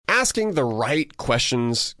asking the right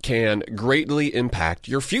questions can greatly impact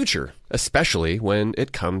your future, especially when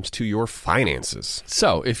it comes to your finances.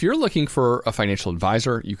 So, if you're looking for a financial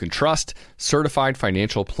advisor you can trust, certified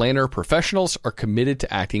financial planner professionals are committed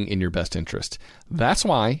to acting in your best interest. That's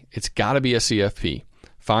why it's got to be a CFP.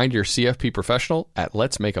 Find your CFP professional at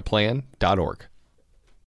letsmakeaplan.org.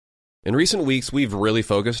 In recent weeks, we've really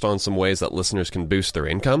focused on some ways that listeners can boost their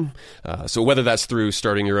income. So whether that's through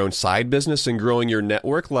starting your own side business and growing your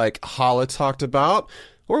network like Hala talked about,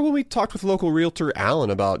 or when we talked with local realtor Alan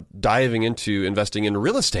about diving into investing in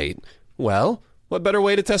real estate, well, what better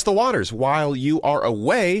way to test the waters? While you are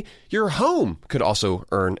away, your home could also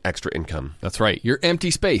earn extra income. That's right. Your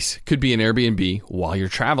empty space could be an Airbnb while you're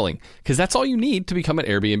traveling, because that's all you need to become an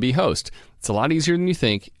Airbnb host. It's a lot easier than you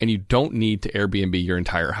think, and you don't need to Airbnb your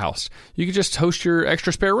entire house. You can just host your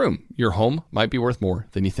extra spare room. Your home might be worth more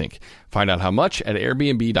than you think. Find out how much at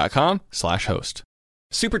airbnb.com/host.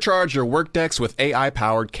 Supercharge your work decks with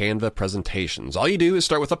AI-powered Canva presentations. All you do is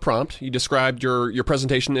start with a prompt. You describe your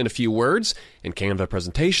presentation in a few words, and Canva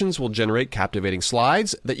presentations will generate captivating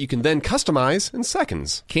slides that you can then customize in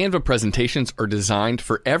seconds. Canva presentations are designed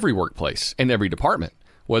for every workplace and every department.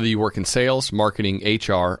 Whether you work in sales, marketing,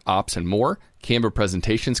 HR, ops, and more, Canva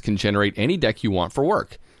presentations can generate any deck you want for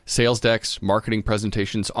work. Sales decks, marketing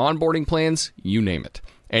presentations, onboarding plans, you name it.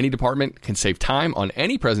 Any department can save time on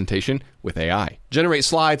any presentation with AI. Generate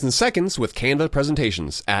slides in seconds with Canva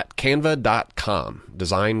presentations at canva.com.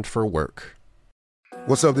 Designed for work.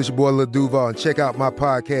 What's up, this your boy Lil Duval, and check out my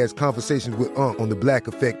podcast, Conversations with Unc, on the Black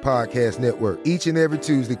Effect Podcast Network. Each and every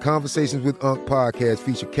Tuesday, Conversations with Unc podcast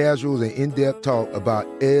feature casual and in-depth talk about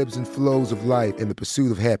ebbs and flows of life and the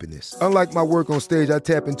pursuit of happiness. Unlike my work on stage, I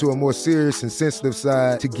tap into a more serious and sensitive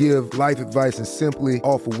side to give life advice and simply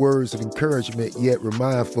offer words of encouragement, yet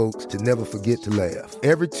remind folks to never forget to laugh.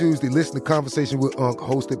 Every Tuesday, listen to Conversations with Unc,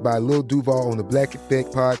 hosted by Lil Duval on the Black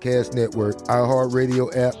Effect Podcast Network,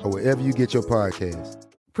 iHeartRadio app, or wherever you get your podcasts.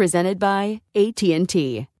 Presented by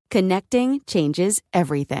AT&T. Connecting changes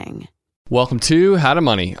everything. Welcome to How to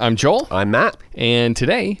Money. I'm Joel. I'm Matt. And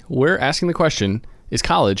today we're asking the question, is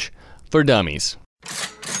college for dummies?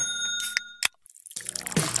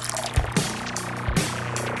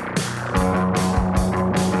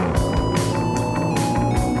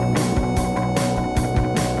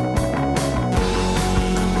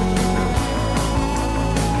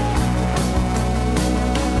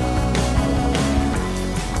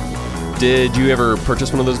 Did you ever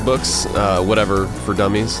purchase one of those books, whatever, for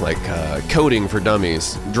dummies? Like coding for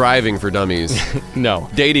dummies, driving for dummies. No.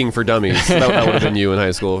 Dating for dummies. That would have been you in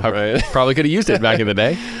high school, right? Probably could have used it back in the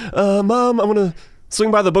day. Mom, I'm going to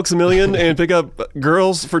swing by the Books A Million and pick up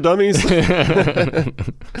Girls for Dummies. No,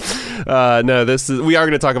 we are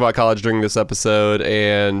going to talk about college during this episode,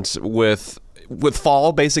 and with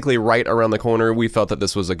fall basically right around the corner, we felt that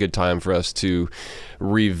this was a good time for us to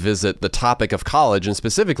revisit the topic of college, and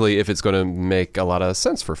specifically if it's going to make a lot of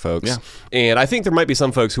sense for folks. Yeah. And I think there might be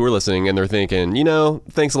some folks who are listening and they're thinking,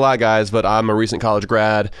 thanks a lot, guys, but I'm a recent college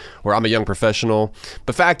grad or I'm a young professional.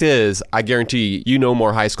 But fact is, I guarantee you know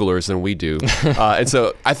more high schoolers than we do. And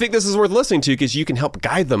so I think this is worth listening to because you can help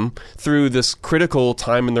guide them through this critical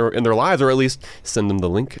time in their lives, or at least send them the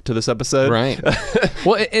link to this episode. Right.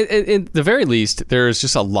 Well, at the very least, there's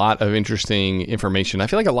just a lot of interesting information. I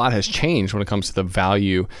feel like a lot has changed when it comes to the value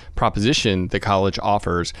proposition that college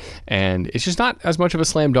offers, and it's just not as much of a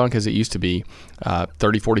slam dunk as it used to be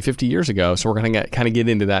 30, 40, 50 years ago. So we're going to kind of get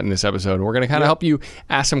into that in this episode. We're going to kind of help you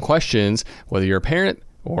ask some questions, whether you're a parent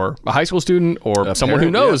or a high school student or someone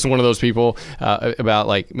who knows one of those people, about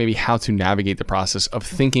like maybe how to navigate the process of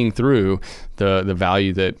thinking through the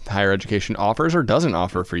value that higher education offers or doesn't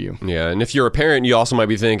offer for you. Yeah, and if you're a parent, you also might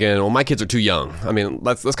be thinking, well, my kids are too young. I mean,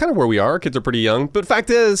 that's kind of where we are. Our kids are pretty young. But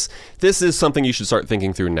fact is, this is something you should start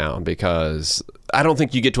thinking through now, because I don't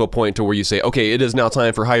think you get to a point to where you say, okay, it is now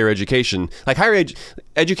time for higher education. Like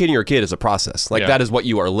educating your kid is a process. Like that is what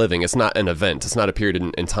you are living. It's not an event. It's not a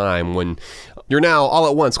period in time when you're now all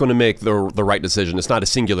at once going to make the right decision. It's not a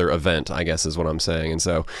singular event, I guess is what I'm saying. And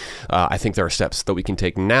so I think there are steps that we can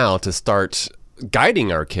take now to start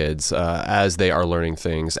guiding our kids as they are learning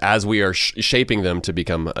things, as we are shaping them to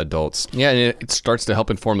become adults. Yeah, and it starts to help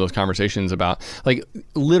inform those conversations about, like,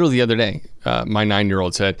 literally the other day, my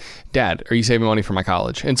 9-year-old said, "Dad, are you saving money for my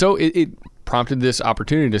college?" And so it prompted this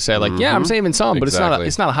opportunity to say, like, yeah, I'm saving some, but it's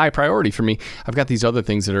not a high priority for me. I've got these other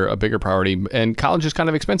things that are a bigger priority, and college is kind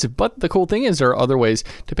of expensive. But the cool thing is there are other ways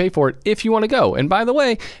to pay for it if you want to go. And by the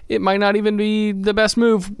way, it might not even be the best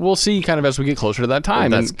move. We'll see kind of as we get closer to that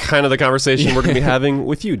time. And that's kind of the conversation we're going to be having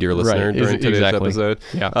with you, dear listener, during today's episode.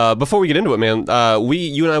 Yeah. Before we get into it, man,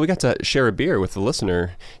 you and I got to share a beer with the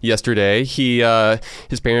listener yesterday.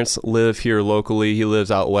 His parents live here locally. He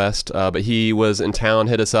lives out west, but he was in town,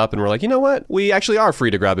 hit us up, and we're like, you know what? We actually are free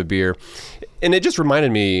to grab a beer. And it just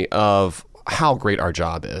reminded me of how great our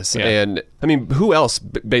job is. Yeah. And I mean, who else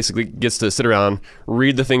basically gets to sit around,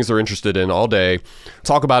 read the things they're interested in all day,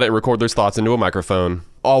 talk about it and record their thoughts into a microphone,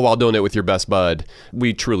 all while doing it with your best bud?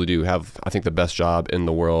 We truly do have, I think, the best job in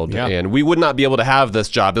the world. Yeah. And we would not be able to have this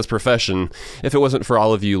job, this profession, if it wasn't for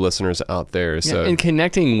all of you listeners out there. So, and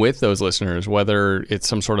connecting with those listeners, whether it's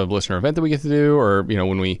some sort of listener event that we get to do, or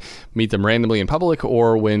when we meet them randomly in public,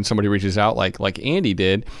 or when somebody reaches out like Andy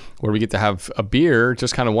did, where we get to have a beer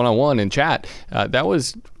just kind of one-on-one and chat.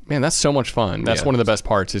 That's so much fun. That's one of the best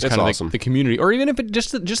parts, is kind of awesome. the community, or even if it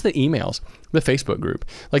just the emails, the Facebook group,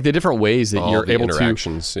 like the different ways that you're able to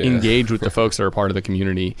engage with the folks that are part of the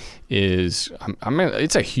community is,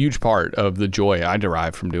 it's a huge part of the joy I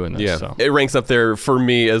derive from doing this. Yeah, so. It ranks up there for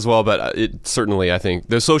me as well, but it certainly, I think,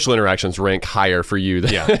 the social interactions rank higher for you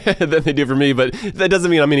than they do for me, but that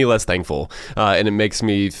doesn't mean I'm any less thankful. And it makes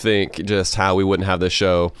me think just how we wouldn't have this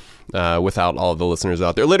show without all of the listeners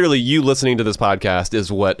out there. Literally, you listening to this podcast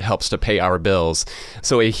is what helps to pay our bills.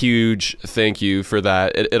 So a huge thank you for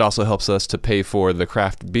that. It also helps us to pay for the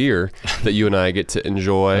craft beer that you and I get to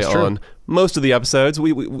enjoy on most of the episodes.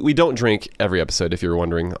 We don't drink every episode, if you're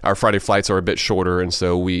wondering. Our Friday flights are a bit shorter, and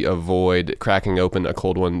so we avoid cracking open a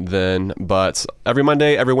cold one then. But every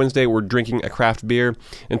Monday, every Wednesday, we're drinking a craft beer.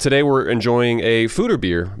 And today we're enjoying a Foeder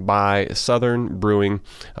beer by Southern Brewing.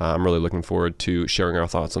 I'm really looking forward to sharing our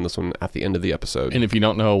thoughts on this one at the end of the episode. And if you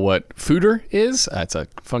don't know what Foeder is, that's a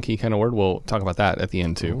funky kind of word. We'll talk about that at the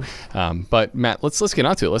end too. But Matt, let's get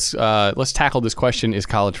on to it. Let's tackle this question: is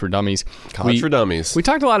college for dummies? College for dummies. We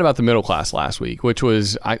talked a lot about the middle class last week, which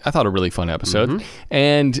was, I thought, a really fun episode.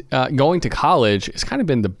 And going to college has kind of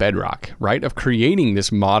been the bedrock, right, of creating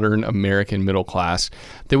this modern American middle class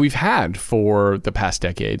that we've had for the past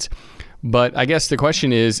decades. But I guess the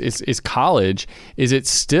question is college, is it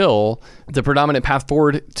still the predominant path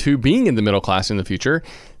forward to being in the middle class in the future?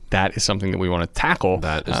 That is something that we want to tackle.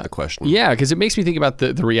 That is the question. Yeah, because it makes me think about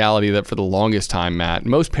the reality that for the longest time, Matt,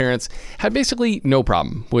 most parents had basically no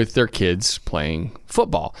problem with their kids playing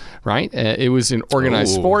football, right? It was an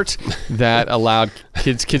organized sport that allowed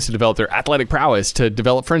kids to develop their athletic prowess, to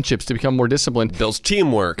develop friendships, to become more disciplined. Builds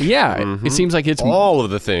teamwork. Yeah, it seems like it's all of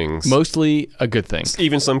the things. Mostly a good thing.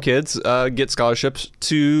 Even some kids get scholarships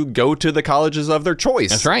to go to the colleges of their choice.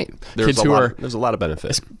 That's right. There's a lot of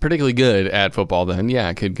benefit. Particularly good at football then,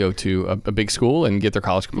 could go to a big school and get their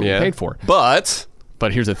college completely paid for.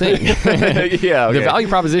 But here's the thing. The value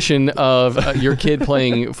proposition of your kid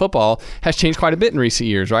playing football has changed quite a bit in recent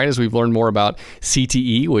years, right? As we've learned more about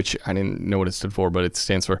CTE, which I didn't know what it stood for, but it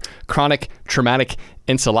stands for chronic traumatic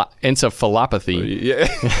encephalopathy. Yeah.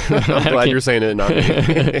 I'm glad you're saying it, not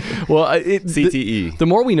me. Well, CTE. The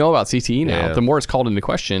more we know about CTE now, the more it's called into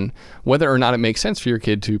question whether or not it makes sense for your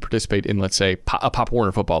kid to participate in, let's say, a Pop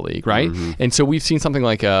Warner football league, right? And so we've seen something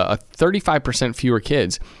like a 35% fewer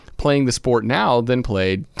kids playing the sport now than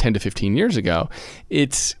played 10 to 15 years ago.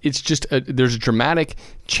 It's just there's a dramatic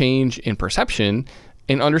change in perception,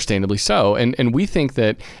 and understandably so. And we think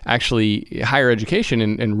that actually higher education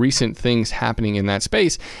and recent things happening in that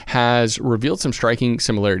space has revealed some striking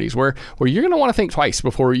similarities where you're going to want to think twice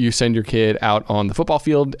before you send your kid out on the football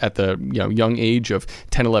field at the young age of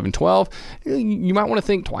 10, 11, 12. You might want to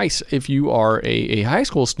think twice if you are a high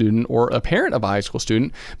school student or a parent of a high school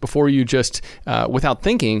student before you just, without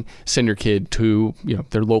thinking, send your kid to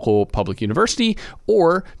their local public university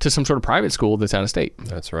or to some sort of private school that's out of state.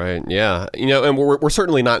 That's right. Yeah. And we're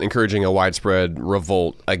certainly not encouraging a widespread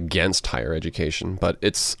revolt against higher education, but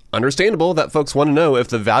it's understandable that folks want to know if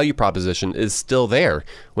the value proposition is still there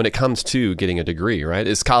when it comes to getting a degree, right?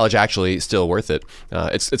 Is college actually still worth it?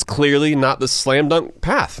 It's clearly not the slam dunk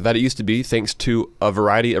path that it used to be, thanks to a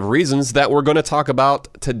variety of reasons that we're going to talk about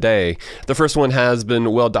today. The first one has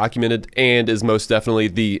been well documented and is most definitely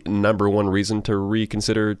the number one reason to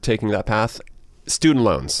reconsider taking that path: student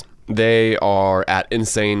loans. They are at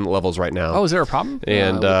insane levels right now. Oh, is there a problem?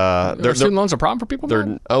 And are student loans a problem for people?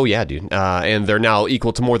 Oh yeah, dude. And they're now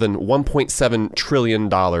equal to more than $1.7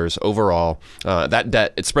 trillion overall. That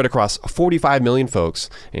debt, it's spread across 45 million folks,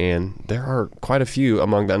 and there are quite a few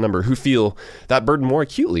among that number who feel that burden more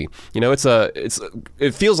acutely. You know,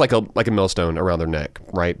 it feels like a millstone around their neck,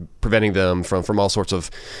 right? Preventing them from all sorts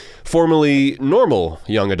of formerly normal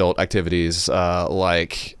young adult activities,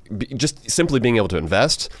 like just simply being able to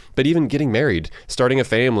invest, but even getting married, starting a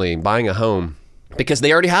family, buying a home. Because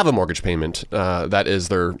they already have a mortgage payment that is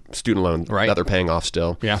their student loan that they're paying off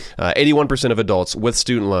still. Yeah. 81% of adults with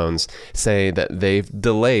student loans say that they've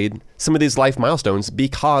delayed some of these life milestones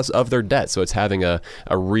because of their debt. So it's having a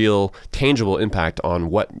real tangible impact on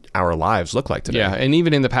what our lives look like today. Yeah, and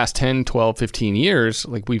even in the past 10, 12, 15 years,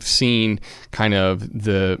 like we've seen kind of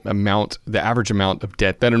the average amount of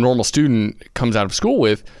debt that a normal student comes out of school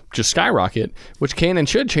with just skyrocket, which can and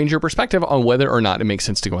should change your perspective on whether or not it makes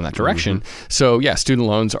sense to go in that direction. Mm-hmm. So yeah, student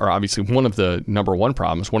loans are obviously one of the number one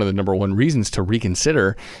problems, one of the number one reasons to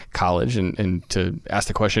reconsider college and to ask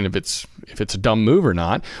the question if it's a dumb move or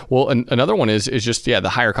not. Well, another one is just the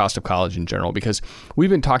higher cost of college in general, because we've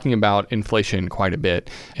been talking about inflation quite a bit,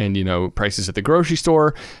 and prices at the grocery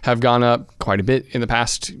store have gone up quite a bit in the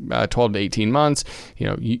past 12 to 18 months.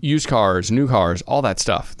 Used cars, new cars, all that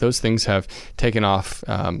stuff. Those things have taken off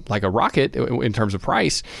like a rocket in terms of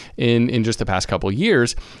price in just the past couple of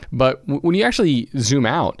years. But when you actually zoom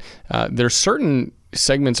out, there's certain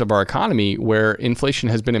segments of our economy where inflation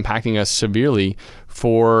has been impacting us severely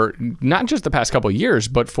for not just the past couple of years,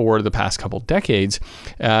 but for the past couple of decades.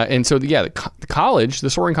 And so, the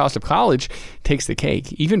soaring cost of college takes the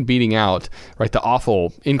cake, even beating out the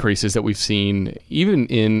awful increases that we've seen even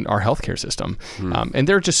in our healthcare system. And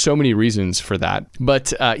there are just so many reasons for that.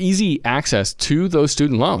 But easy access to those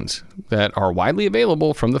student loans that are widely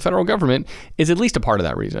available from the federal government is at least a part of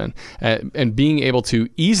that reason. And being able to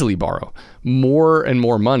easily borrow more and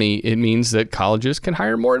more money, it means that colleges can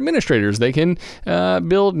hire more administrators. They can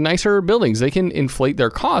build nicer buildings. They can inflate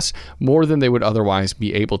their costs more than they would otherwise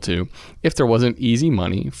be able to if there wasn't easy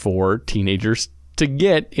money for teenagers to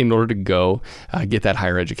get in order to go get that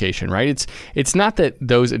higher education, right? It's not that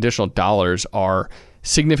those additional dollars are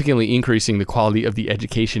significantly increasing the quality of the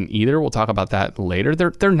education either. We'll talk about that later.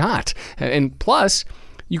 They're not. And plus,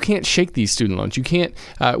 you can't shake these student loans. You can't,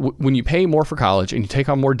 when you pay more for college and you take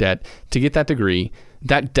on more debt to get that degree,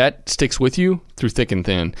 that debt sticks with you through thick and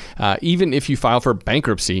thin. Even if you file for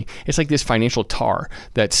bankruptcy, it's like this financial tar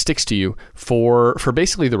that sticks to you for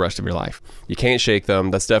basically the rest of your life. You can't shake them.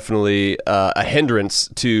 That's definitely a hindrance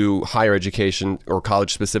to higher education, or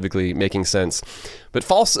college specifically, making sense. But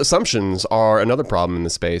false assumptions are another problem in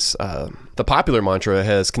this space. The popular mantra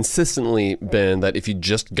has consistently been that if you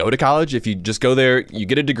just go to college, if you just go there, you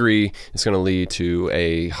get a degree, it's going to lead to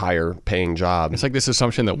a higher paying job. It's like this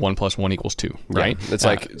assumption that 1 + 1 = 2, right? Yeah. It's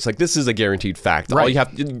like this is a guaranteed fact. Right. All you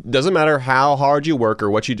have, it doesn't matter how hard you work or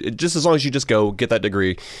what you, just as long as you just go get that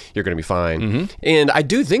degree, you're going to be fine. Mm-hmm. And I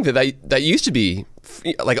do think that used to be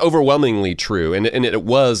like overwhelmingly true, and it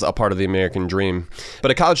was a part of the American dream.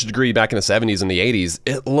 But a college degree back in the 70s and the 80s,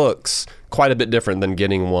 it looks quite a bit different than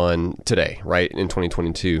getting one today, right, in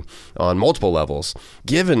 2022 on multiple levels.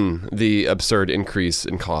 Given the absurd increase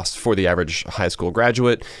in cost for the average high school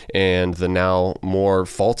graduate and the now more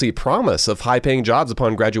faulty promise of high-paying jobs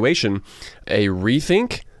upon graduation, a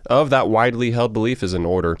rethink of that widely held belief is in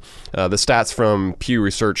order. The stats from Pew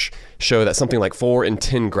Research show that something like 4 in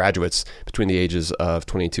 10 graduates between the ages of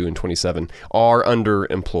 22 and 27 are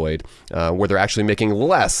underemployed, where they're actually making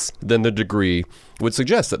less than the degree would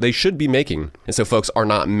suggest that they should be making. And so folks are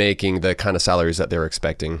not making the kind of salaries that they're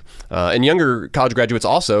expecting. And younger college graduates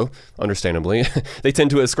also, understandably, they tend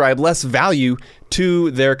to ascribe less value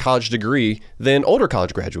to their college degree than older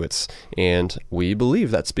college graduates. And we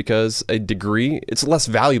believe that's because a degree, it's less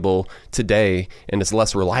valuable today and it's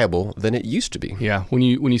less reliable than it used to be. Yeah, when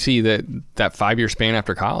you see that 5-year span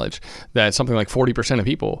after college, that something like 40% of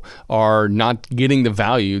people are not getting the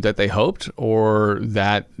value that they hoped or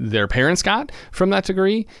that their parents got from that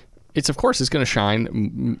degree, it's going to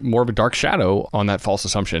shine more of a dark shadow on that false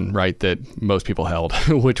assumption, right, that most people held,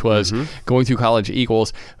 which was going through college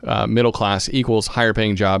equals middle class, equals higher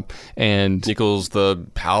paying job, and equals the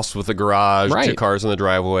house with a garage, right, 2 cars in the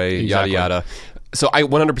driveway, exactly. Yada yada. So I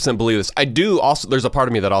 100% believe this. I do also, there's a part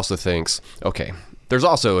of me that also thinks, okay, there's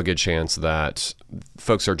also a good chance that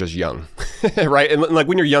folks are just young, right? And like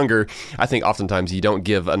when you're younger, I think oftentimes you don't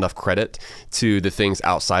give enough credit to the things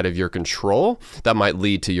outside of your control that might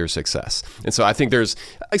lead to your success. And so I think there's,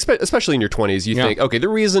 especially in your 20s, you think, okay, the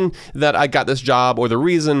reason that I got this job or the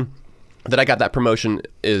reason that I got that promotion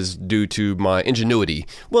is due to my ingenuity.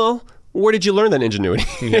 Well, where did you learn that ingenuity?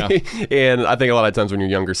 Yeah. And I think a lot of times when you're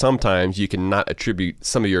younger, sometimes you cannot attribute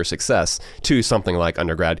some of your success to something like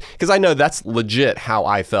undergrad. Because I know that's legit how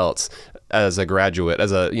I felt as a graduate,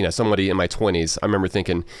 as somebody in my 20s. I remember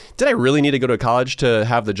thinking, did I really need to go to college to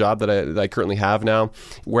have the job that I currently have now?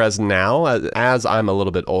 Whereas now, as I'm a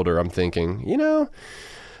little bit older, I'm thinking,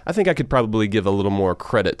 I think I could probably give a little more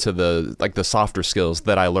credit to the softer skills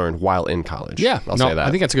that I learned while in college. Yeah, I'll say that. I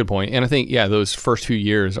think that's a good point. And I think, those first few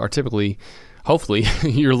years are typically, hopefully,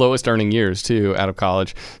 your lowest earning years too out of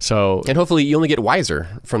college. So, and hopefully you only get wiser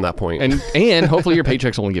from that point. And hopefully your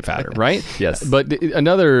paychecks only get fatter, right? Yes. But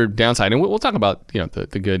another downside, and we'll talk about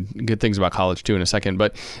the good things about college too in a second.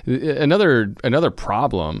 But another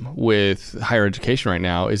problem with higher education right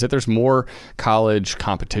now is that there's more college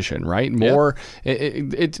competition, right? More.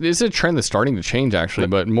 It's a trend that's starting to change actually,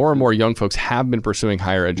 but more and more young folks have been pursuing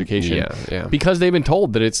higher education because they've been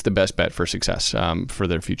told that it's the best bet for success for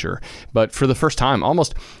their future. But for the first time,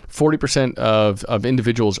 almost 40% of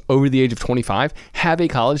individuals over the age of 25 have a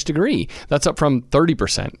college degree. That's up from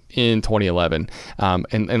 30% in 2011.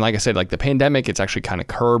 And like I said, like the pandemic, it's actually kind of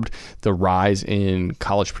curbed the rise in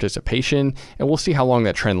college participation. And we'll see how long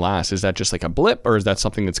that trend lasts. Is that just like a blip, or is that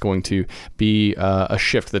something that's going to be a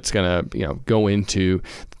shift that's going to go into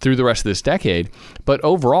through the rest of this decade? But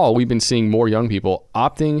overall, we've been seeing more young people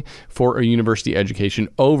opting for a university education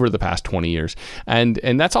over the past 20 years. And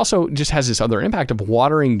that's also just has this other impact of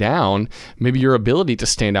watering down maybe your ability to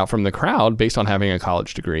stand out from the crowd based on having a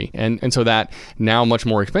college degree. And so that now much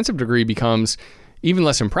more expensive degree becomes even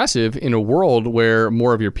less impressive in a world where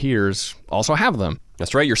more of your peers also have them.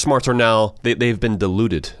 That's right. Your smarts are now, they've been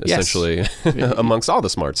diluted, essentially, amongst all the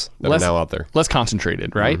smarts that are now out there. Less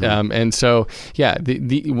concentrated, right? Mm-hmm. And so,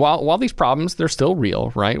 while these problems, they're still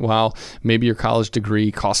real, right? While maybe your college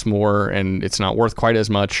degree costs more and it's not worth quite as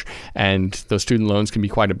much, and those student loans can be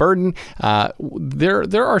quite a burden,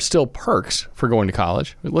 there are still perks for going to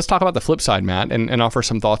college. Let's talk about the flip side, Matt, and offer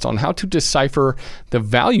some thoughts on how to decipher the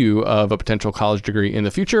value of a potential college degree in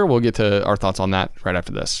the future. We'll get to our thoughts on that right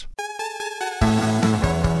after this.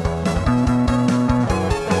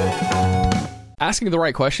 Asking the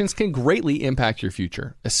right questions can greatly impact your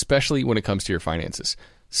future, especially when it comes to your finances.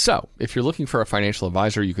 So, if you're looking for a financial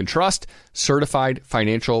advisor you can trust, certified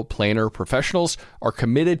financial planner professionals are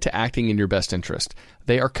committed to acting in your best interest.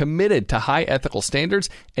 They are committed to high ethical standards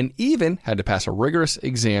and even had to pass a rigorous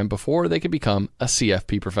exam before they could become a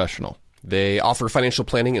CFP professional. They offer financial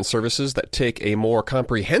planning and services that take a more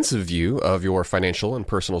comprehensive view of your financial and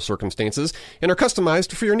personal circumstances and are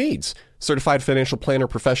customized for your needs. Certified financial planner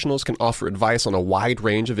professionals can offer advice on a wide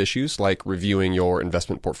range of issues like reviewing your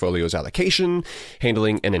investment portfolio's allocation,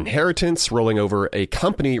 handling an inheritance, rolling over a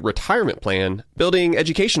company retirement plan, building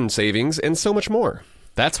education savings, and so much more.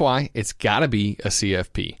 That's why it's got to be a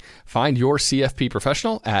CFP. Find your CFP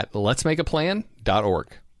professional at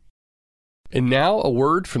letsmakeaplan.org. And now a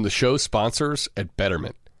word from the show's sponsors at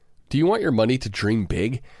Betterment. Do you want your money to dream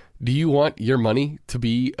big? Do you want your money to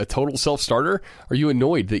be a total self-starter? Are you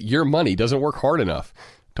annoyed that your money doesn't work hard enough?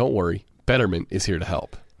 Don't worry, Betterment is here to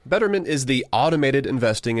help. Betterment is the automated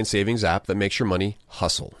investing and savings app that makes your money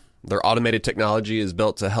hustle. Their automated technology is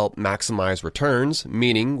built to help maximize returns,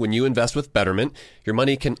 meaning when you invest with Betterment, your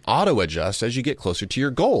money can auto-adjust as you get closer to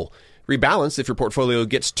your goal. Rebalance if your portfolio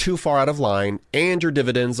gets too far out of line, and your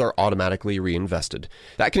dividends are automatically reinvested.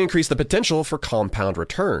 That can increase the potential for compound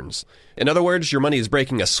returns. In other words, your money is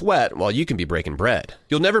breaking a sweat while you can be breaking bread.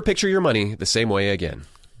 You'll never picture your money the same way again.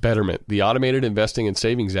 Betterment, the automated investing and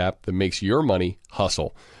savings app that makes your money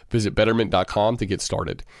hustle. Visit Betterment.com to get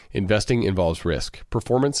started. Investing involves risk.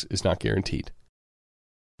 Performance is not guaranteed.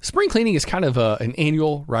 Spring cleaning is kind of an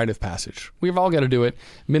annual rite of passage. We've all got to do it,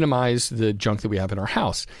 minimize the junk that we have in our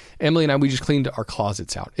house. Emily and I, we just cleaned our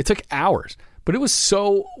closets out. It took hours, but it was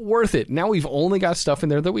so worth it. Now we've only got stuff in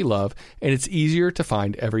there that we love, and it's easier to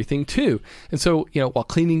find everything too. And so, while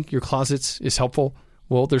cleaning your closets is helpful,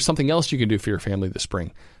 well, there's something else you can do for your family this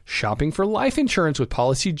spring. Shopping for life insurance with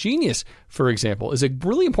Policy Genius, for example, is a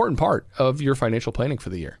really important part of your financial planning for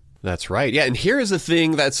the year. That's right. Yeah, and here is the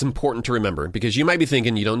thing that's important to remember, because you might be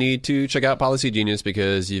thinking you don't need to check out Policy Genius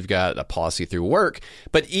because you've got a policy through work.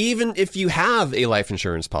 But even if you have a life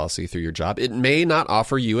insurance policy through your job, it may not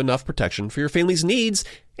offer you enough protection for your family's needs,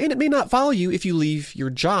 and it may not follow you if you leave your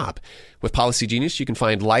job. With Policy Genius, you can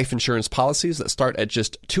find life insurance policies that start at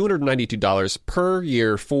just $292 per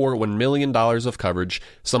year for $1 million of coverage.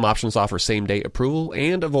 Some options offer same-day approval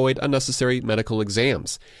and avoid unnecessary medical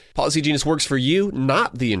exams. Policy Genius works for you,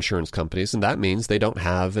 not the insurance companies, and that means they don't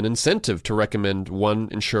have an incentive to recommend one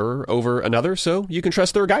insurer over another, so you can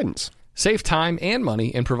trust their guidance. Save time and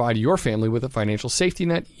money and provide your family with a financial safety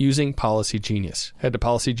net using Policy Genius. Head to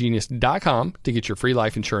policygenius.com to get your free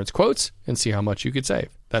life insurance quotes and see how much you could save.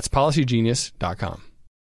 That's policygenius.com.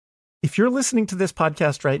 If you're listening to this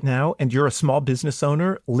podcast right now and you're a small business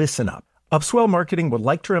owner, listen up. Upswell Marketing would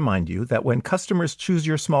like to remind you that when customers choose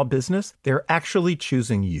your small business, they're actually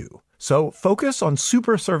choosing you. So focus on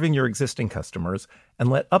super serving your existing customers and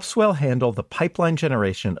let Upswell handle the pipeline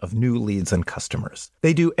generation of new leads and customers.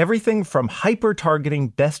 They do everything from hyper-targeting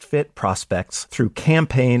best fit prospects through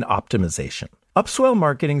campaign optimization. Upswell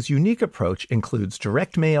Marketing's unique approach includes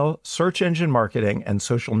direct mail, search engine marketing, and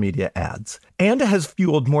social media ads, and has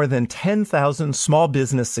fueled more than 10,000 small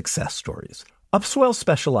business success stories. Upswell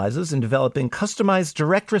specializes in developing customized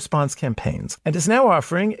direct response campaigns and is now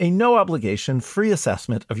offering a no-obligation free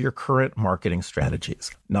assessment of your current marketing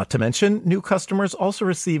strategies. Not to mention, new customers also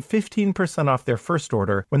receive 15% off their first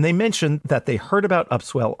order when they mention that they heard about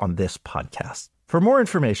Upswell on this podcast. For more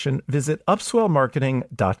information, visit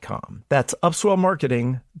upswellmarketing.com. That's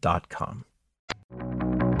upswellmarketing.com.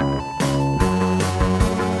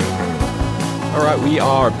 All right, we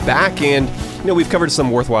are back, and we've covered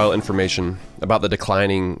some worthwhile information about the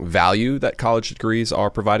declining value that college degrees are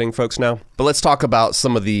providing folks now. But let's talk about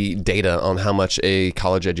some of the data on how much a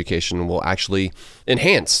college education will actually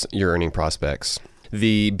enhance your earning prospects.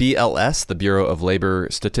 The BLS, the Bureau of Labor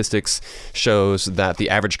Statistics, shows that the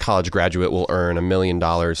average college graduate will earn $1 million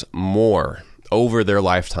more over their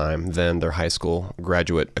lifetime than their high school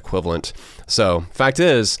graduate equivalent. So, fact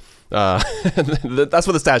is, that's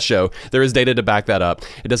what the stats show. There is data to back that up.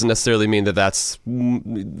 It doesn't necessarily mean that that's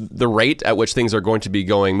the rate at which things are going to be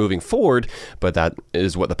going moving forward, but that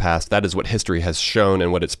is what history has shown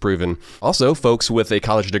and what it's proven. Also, folks with a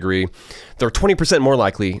college degree, they're 20% more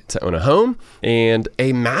likely to own a home, and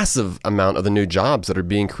a massive amount of the new jobs that are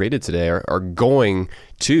being created today are going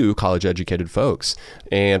to college-educated folks.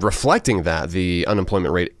 And reflecting that, the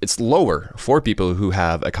unemployment rate, it's lower for people who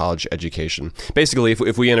have a college education. Basically,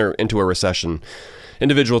 if we enter into a recession,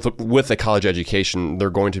 individuals with a college education,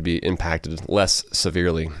 they're going to be impacted less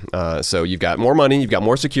severely. So you've got more money, you've got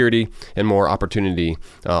more security, and more opportunity.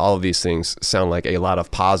 All of these things sound like a lot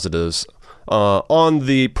of positives on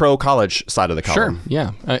the pro-college side of the column. Sure,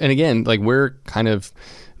 yeah. And again, like, we're kind of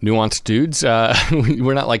nuanced dudes.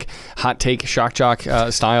 We're not like hot take, shock jock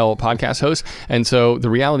style podcast hosts. And so the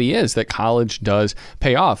reality is that college does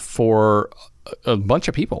pay off for a bunch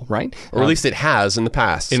of people, right? Or at least it has in the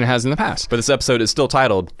past. And it has in the past. But this episode is still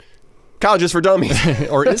titled Colleges for Dummies.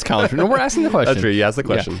 Or is college? No, we're asking the question. That's true. You asked the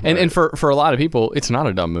question. Yeah. And for a lot of people, it's not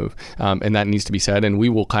a dumb move. And that needs to be said. And we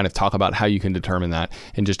will kind of talk about how you can determine that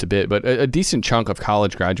in just a bit. But a decent chunk of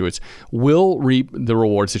college graduates will reap the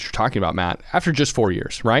rewards that you're talking about, Matt, after just 4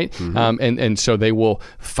 years, right? Mm-hmm. And so they will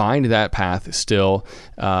find that path still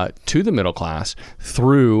to the middle class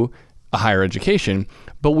through a higher education.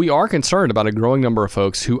 But we are concerned about a growing number of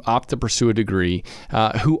folks who opt to pursue a degree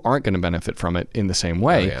who aren't going to benefit from it in the same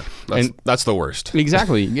way. Oh, yeah. That's the worst.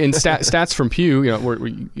 Exactly. And stats from Pew, we're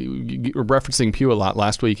referencing Pew a lot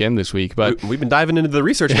last week and this week. But we've been diving into the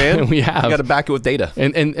research, man. We have. You got to back it with data.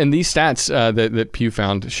 And these stats that Pew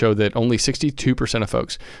found show that only 62% of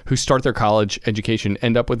folks who start their college education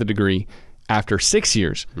end up with a degree after 6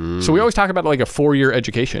 years. So we always talk about like a 4-year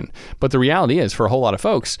education, but the reality is for a whole lot of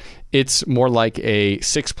folks, it's more like a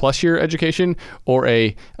 6+ year education or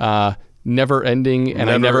a never ending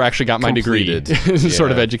and I never actually got my degree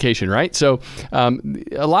sort of education, right? So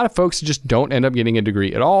a lot of folks just don't end up getting a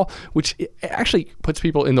degree at all, which actually puts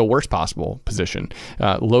people in the worst possible position,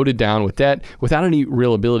 loaded down with debt without any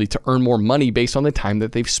real ability to earn more money based on the time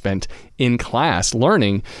that they've spent in class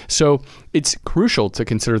learning. So it's crucial to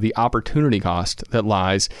consider the opportunity cost that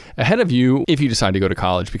lies ahead of you if you decide to go to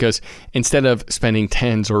college, because instead of spending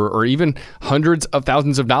tens or even hundreds of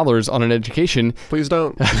thousands of dollars on an education, please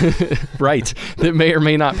don't. Right, that may or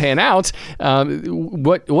may not pan out.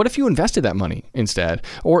 What if you invested that money instead?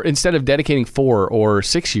 Or instead of dedicating 4 or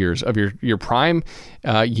 6 years of your prime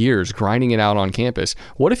years grinding it out on campus,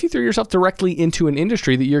 what if you threw yourself directly into an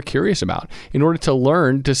industry that you're curious about in order to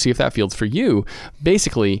learn to see if that field's for you?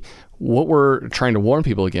 Basically, what we're trying to warn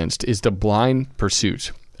people against is the blind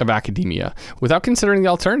pursuit of academia without considering the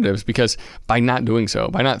alternatives, because by not doing so,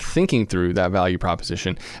 by not thinking through that value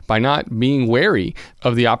proposition, by not being wary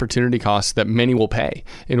of the opportunity costs that many will pay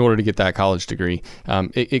in order to get that college degree,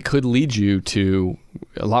 it could lead you to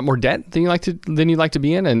a lot more debt than you'd like to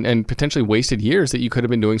be in, and potentially wasted years that you could have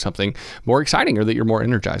been doing something more exciting or that you're more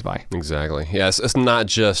energized by. Exactly. Yes, it's not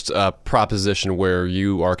just a proposition where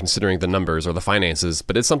you are considering the numbers or the finances,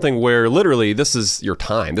 but it's something where literally this is your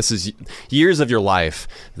time. This is years of your life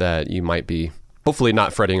that you might be hopefully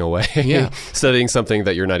not fretting away, studying something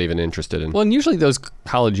that you're not even interested in. Well, and usually those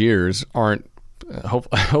college years aren't.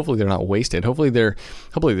 Hopefully they're not wasted. Hopefully they're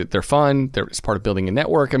fun. It's part of building a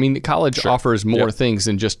network. I mean, college offers more things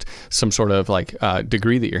than just some sort of like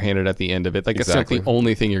degree that you're handed at the end of it. Like it's not the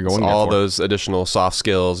only thing you're going there for. All those additional soft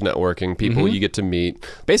skills, networking, people you get to meet,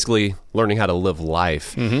 basically learning how to live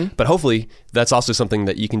life. But hopefully that's also something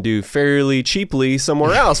that you can do fairly cheaply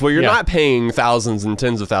somewhere else where you're not paying thousands and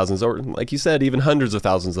tens of thousands, or like you said, even hundreds of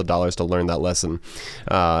thousands of dollars to learn that lesson.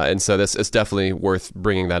 And so it's definitely worth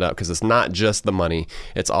bringing that up because it's not just the money,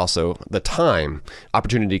 it's also the time.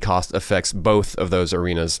 Opportunity cost affects both of those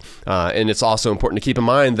arenas. And it's also important to keep in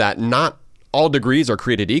mind that not all degrees are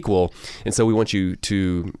created equal, and so we want you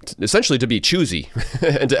to essentially to be choosy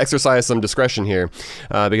and to exercise some discretion here,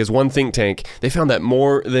 because one think tank, they found that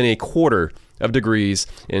more than a quarter of degrees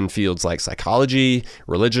in fields like psychology,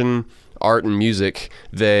 religion, art, and music,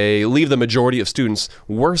 they leave the majority of students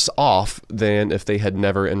worse off than if they had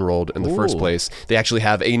never enrolled in the first place. They actually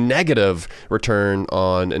have a negative return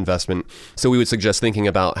on investment. So we would suggest thinking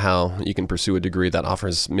about how you can pursue a degree that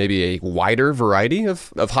offers maybe a wider variety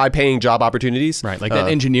of high-paying job opportunities. Right, like that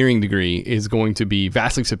engineering degree is going to be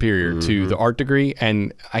vastly superior to the art degree,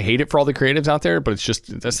 and I hate it for all the creatives out there, but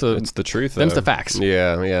it's the truth. Them's the facts.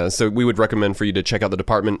 Yeah. So we would recommend for you to check out the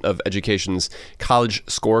Department of Education's College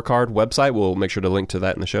Scorecard website. We'll make sure to link to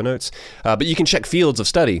that in the show notes. But you can check fields of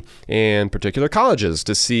study and particular colleges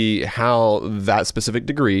to see how that specific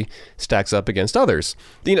degree stacks up against others.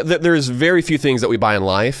 There's very few things that we buy in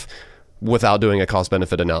life without doing a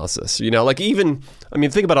cost-benefit analysis. Think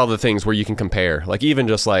about all the things where you can compare. Like even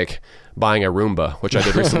just like buying a Roomba, which I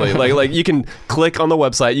did recently. like you can click on the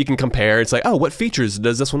website, you can compare. It's like, oh, what features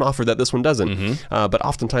does this one offer that this one doesn't? But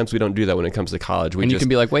oftentimes we don't do that when it comes to college. You can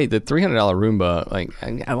be like, wait, the $300 Roomba, like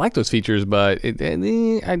I like those features, but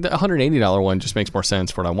the $180 one just makes more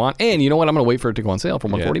sense for what I want. And you know what? I'm going to wait for it to go on sale for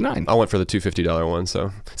 $149. I went for the $250 one,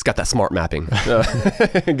 so it's got that smart mapping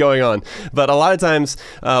going on. But a lot of times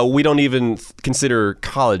we don't even consider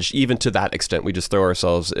college even to that extent. We just throw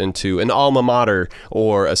ourselves into an alma mater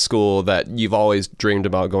or a school that you've always dreamed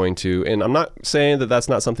about going to. And I'm not saying that that's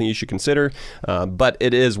not something you should consider, but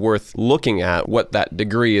it is worth looking at what that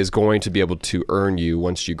degree is going to be able to earn you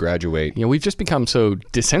once you graduate. We've just become so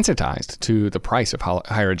desensitized to the price of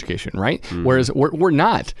higher education, right? Whereas we're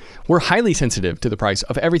not. We're highly sensitive to the price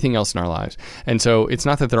of everything else in our lives. And so it's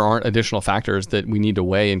not that there aren't additional factors that we need to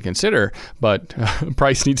weigh and consider, but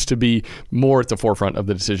price needs to be more at the forefront of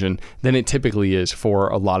the decision than it typically is for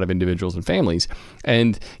a lot of individuals and families.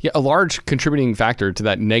 And a large contributing factor to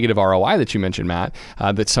that negative ROI that you mentioned, Matt,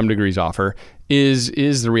 that some degrees offer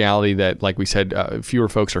is the reality that, like we said, fewer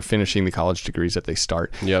folks are finishing the college degrees that they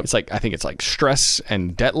start. I think it's like stress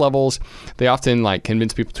and debt levels. They often like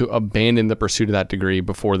convince people to abandon the pursuit of that degree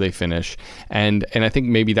before they finish. And I think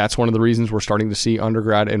maybe that's one of the reasons we're starting to see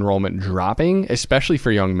undergrad enrollment dropping, especially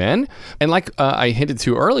for young men. And like I hinted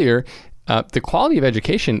to earlier, the quality of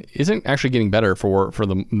education isn't actually getting better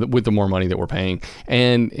with the more money that we're paying,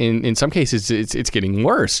 and in some cases it's getting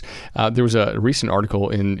worse. There was a recent article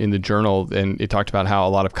in the journal, and it talked about how a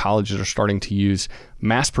lot of colleges are starting to use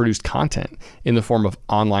mass-produced content in the form of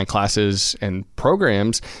online classes and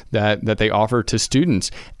programs that they offer to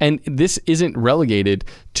students. And this isn't relegated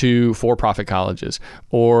to for-profit colleges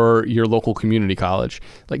or your local community college.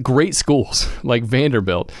 Like great schools like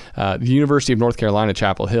Vanderbilt, the University of North Carolina,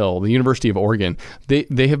 Chapel Hill, the University of Oregon,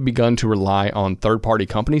 they have begun to rely on third-party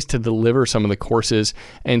companies to deliver some of the courses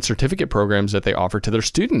and certificate programs that they offer to their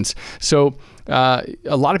students. So a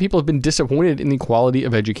lot of people have been disappointed in the quality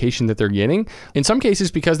of education that they're getting. In some cases,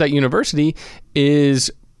 because that university is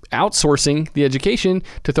outsourcing the education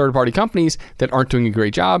to third-party companies that aren't doing a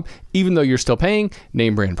great job, even though you're still paying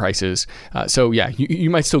name brand prices. You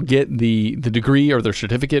might still get the degree or the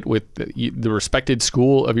certificate with the respected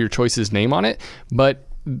school of your choice's name on it, but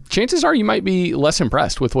chances are you might be less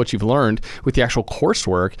impressed with what you've learned with the actual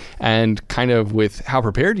coursework and kind of with how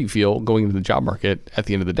prepared you feel going into the job market at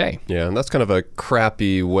the end of the day. Yeah, and that's kind of a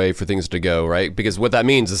crappy way for things to go, right? Because what that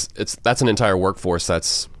means is that's an entire workforce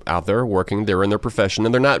that's out there working, they're in their profession,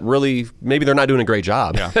 and maybe they're not doing a great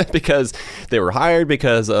job because they were hired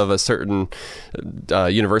because of a certain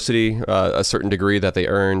university, a certain degree that they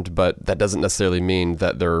earned, but that doesn't necessarily mean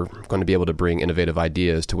that they're going to be able to bring innovative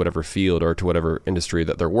ideas to whatever field or to whatever industry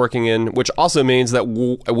that they're working in, which also means that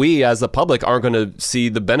we as the public aren't going to see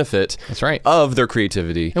the benefit of their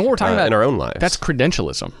creativity and what we're talking about in our own lives. That's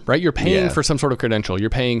credentialism, right? You're paying for some sort of credential. You're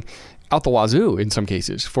paying out the wazoo in some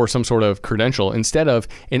cases for some sort of credential instead of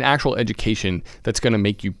an actual education that's going to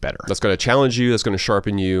make you better. That's going to challenge you. That's going to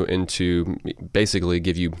sharpen you into basically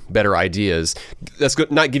give you better ideas. That's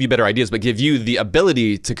not give you better ideas, but give you the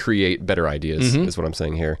ability to create better ideas is what I'm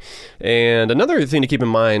saying here. And another thing to keep in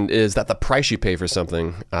mind is that the price you pay for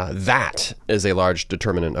something, that is a large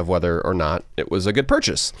determinant of whether or not it was a good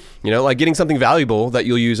purchase. You know, like getting something valuable that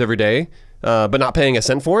you'll use every day, but not paying a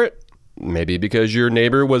cent for it. Maybe because your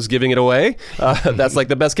neighbor was giving it away. That's like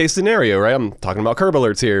the best case scenario, right? I'm talking about curb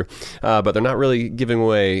alerts here. But they're not really giving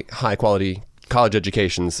away high quality college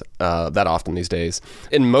educations that often these days.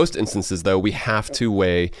 In most instances, though, we have to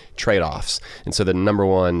weigh trade-offs. And so the number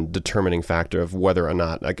one determining factor of whether or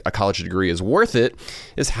not a college degree is worth it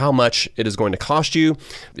is how much it is going to cost you.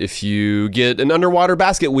 If you get an underwater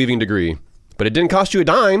basket weaving degree, but it didn't cost you a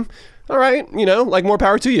dime, all right, you know, like more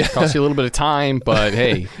power to you. Costs you a little bit of time, but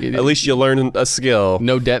hey. At least you learn a skill.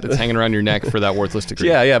 No debt that's hanging around your neck for that worthless degree.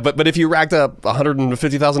 Yeah. But if you racked up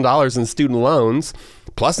 $150,000 in student loans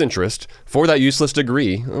plus interest for that useless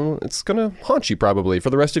degree, well, it's going to haunt you probably for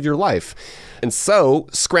the rest of your life. And so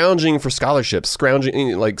scrounging for scholarships,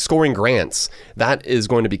 scoring grants, that is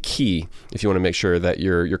going to be key if you want to make sure that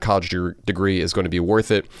your college degree is going to be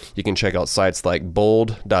worth it. You can check out sites like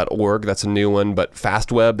bold.org. That's a new one, but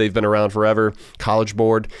FastWeb, they've been around forever. College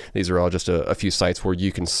Board, these are all just a few sites where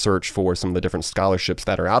you can search for some of the different scholarships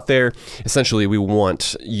that are out there. Essentially, we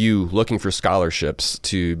want you looking for scholarships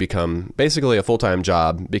to become basically a full-time job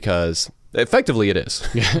because effectively it is.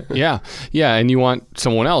 Yeah. And you want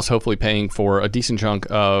someone else hopefully paying for a decent chunk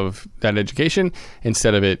of that education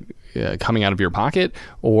instead of it coming out of your pocket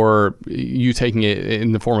or you taking it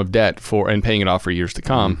in the form of debt and paying it off for years to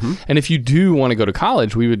come. And if you do want to go to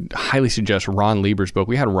college, we would highly suggest Ron Lieber's book.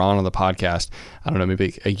 We had Ron on the podcast, I don't know,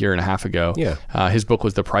 maybe a year and a half ago. Yeah. His book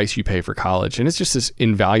was The Price You Pay for College. And it's just this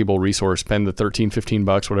invaluable resource. Spend the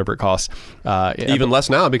 $13-15, whatever it costs. Even less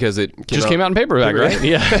now because it came out in paperback, right?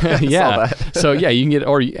 Yeah. Yeah. So yeah, you can get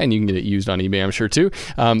you can get it used on eBay, I'm sure too.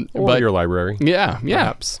 But your library. Yeah.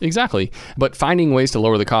 Perhaps. Exactly. But finding ways to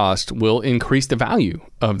lower the cost will increase the value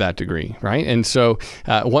of that degree, right? And so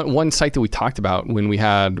one site that we talked about when we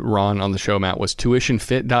had Ron on the show, Matt, was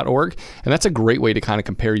tuitionfit.org. And that's a great way to kind of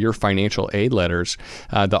compare your financial aid letters,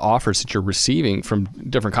 the offers that you're receiving from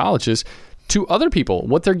different colleges to other people,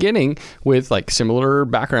 what they're getting with like similar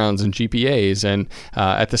backgrounds and GPAs and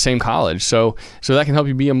at the same college. So that can help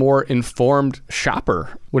you be a more informed shopper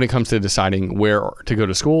when it comes to deciding where to go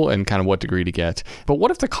to school and kind of what degree to get. But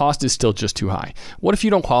what if the cost is still just too high? What if you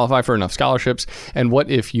don't qualify for enough scholarships? And what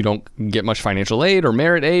if you don't get much financial aid or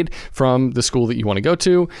merit aid from the school that you want to go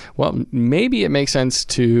to? Well, maybe it makes sense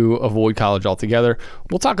to avoid college altogether.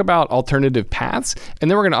 We'll talk about alternative paths, and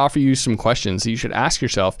then we're going to offer you some questions that you should ask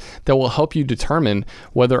yourself that will help you determine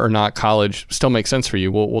whether or not college still makes sense for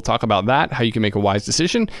you. We'll talk about that, how you can make a wise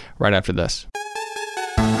decision right after this.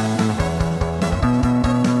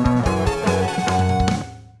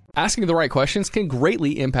 Asking the right questions can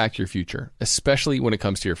greatly impact your future, especially when it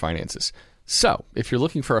comes to your finances. So, if you're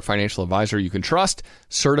looking for a financial advisor you can trust,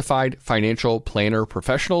 certified financial planner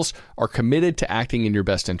professionals are committed to acting in your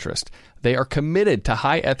best interest. They are committed to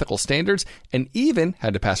high ethical standards and even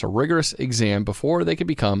had to pass a rigorous exam before they could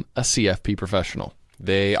become a CFP professional.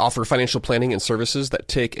 They offer financial planning and services that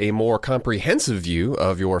take a more comprehensive view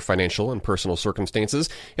of your financial and personal circumstances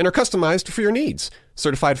and are customized for your needs.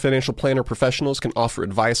 Certified financial planner professionals can offer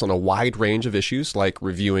advice on a wide range of issues like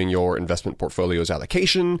reviewing your investment portfolio's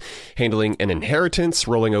allocation, handling an inheritance,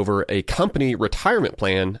 rolling over a company retirement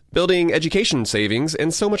plan, building education savings,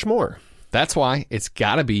 and so much more. That's why it's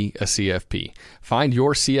got to be a CFP. Find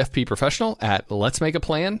your CFP professional at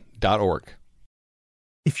letsmakeaplan.org.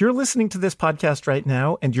 If you're listening to this podcast right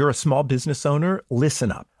now and you're a small business owner,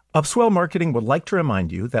 listen up. Upswell Marketing would like to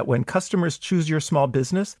remind you that when customers choose your small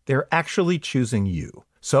business, they're actually choosing you.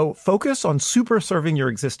 So focus on super serving your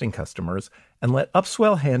existing customers and let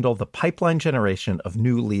Upswell handle the pipeline generation of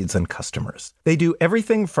new leads and customers. They do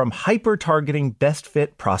everything from hyper-targeting best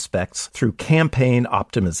fit prospects through campaign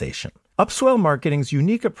optimization. Upswell Marketing's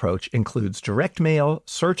unique approach includes direct mail,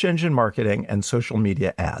 search engine marketing, and social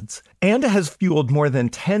media ads, and has fueled more than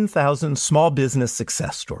 10,000 small business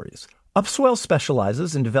success stories. Upswell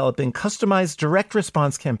specializes in developing customized direct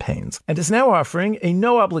response campaigns and is now offering a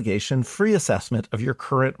no-obligation free assessment of your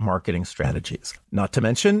current marketing strategies. Not to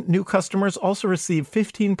mention, new customers also receive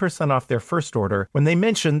 15% off their first order when they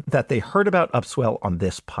mention that they heard about Upswell on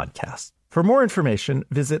this podcast. For more information,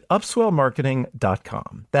 visit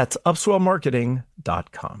upswellmarketing.com. That's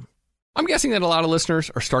upswellmarketing.com. I'm guessing that a lot of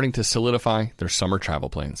listeners are starting to solidify their summer travel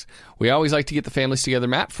plans. We always like to get the families together,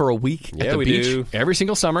 Matt, for a week at the beach every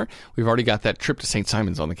single summer. We've already got that trip to St.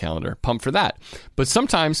 Simon's on the calendar. Pumped for that. But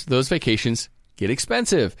sometimes those vacations get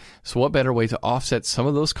expensive. So what better way to offset some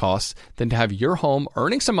of those costs than to have your home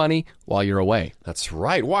earning some money while you're away? That's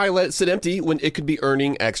right. Why let it sit empty when it could be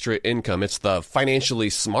earning extra income? It's the financially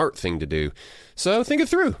smart thing to do. So think it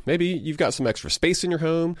through. Maybe you've got some extra space in your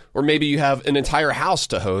home, or maybe you have an entire house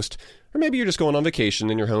to host. Or maybe you're just going on vacation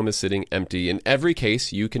and your home is sitting empty. In every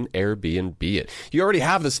case, you can Airbnb it. You already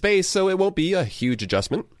have the space, so it won't be a huge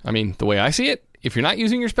adjustment. I mean, the way I see it, if you're not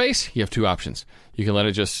using your space, you have two options. You can let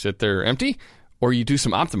it just sit there empty, or you do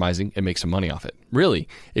some optimizing and make some money off it. Really,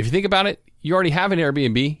 if you think about it, you already have an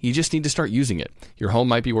Airbnb. You just need to start using it. Your home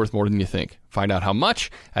might be worth more than you think. Find out how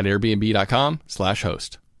much at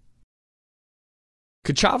airbnb.com/host.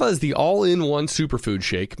 Kachava is the all-in-one superfood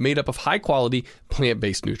shake made up of high-quality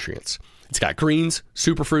plant-based nutrients. It's got greens,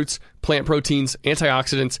 superfruits, plant proteins,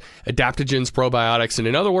 antioxidants, adaptogens, probiotics, and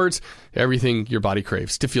in other words, everything your body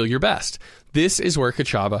craves to feel your best. This is where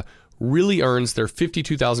Kachava really earns their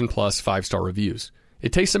 52,000 plus 5-star reviews.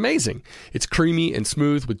 It tastes amazing. It's creamy and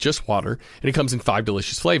smooth with just water, and it comes in 5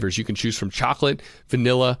 delicious flavors. You can choose from chocolate,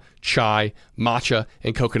 vanilla, chai, matcha,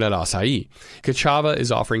 and coconut acai. Kachava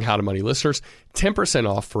is offering How to Money listeners 10%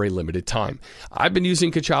 off for a limited time. I've been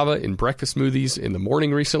using Kachava in breakfast smoothies in the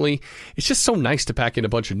morning recently. It's just so nice to pack in a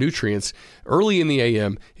bunch of nutrients early in the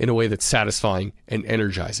AM in a way that's satisfying and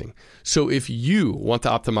energizing. So if you want to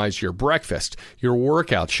optimize your breakfast, your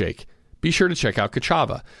workout shake, be sure to check out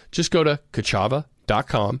Kachava. Just go to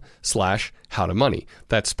kachava.com/howtomoney.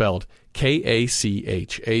 That's spelled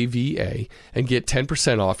Kachava and get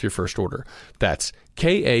 10% off your first order. That's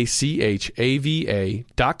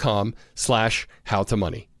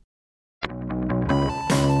Kachava.com/howtomoney.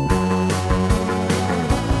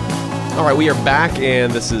 All right, we are back,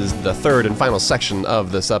 and this is the third and final section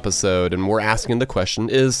of this episode, and we're asking the question,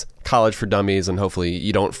 is College for Dummies, and hopefully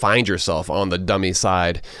you don't find yourself on the dummy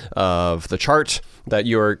side of the chart that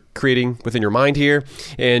you're creating within your mind here.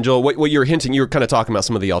 And Joel, what you're hinting, you were kind of talking about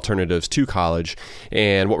some of the alternatives to college,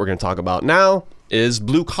 and what we're going to talk about now is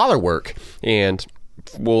blue-collar work. And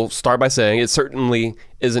we'll start by saying it certainly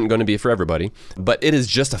isn't going to be for everybody, but it is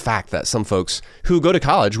just a fact that some folks who go to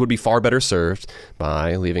college would be far better served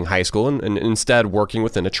by leaving high school and instead working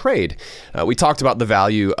within a trade. We talked about the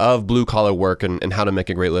value of blue-collar work and how to make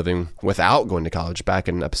a great living without going to college back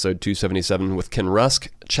in episode 277 with Ken Rusk.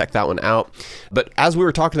 Check that one out. But as we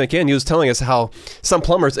were talking to Ken, he was telling us how some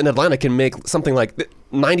plumbers in Atlanta can make something like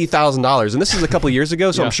 $90,000. And this is a couple of years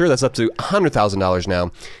ago, so yeah. I'm sure that's up to $100,000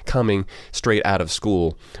 now coming straight out of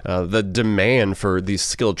school. The demand for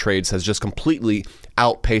these skilled trades has just completely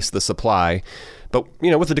outpaced the supply. But,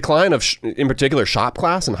 you know, with the decline of, in particular, shop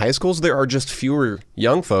class in high schools, there are just fewer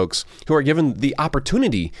young folks who are given the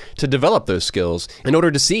opportunity to develop those skills in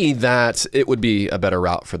order to see that it would be a better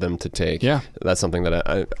route for them to take. Yeah. That's something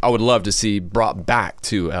that I would love to see brought back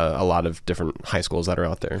to a lot of different high schools that are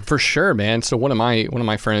out there. For sure, man. So one of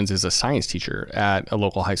my friends is a science teacher at a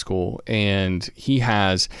local high school, and he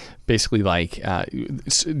has basically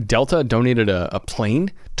Delta donated a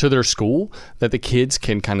plane to their school that the kids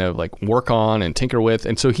can kind of like work on and tinker with.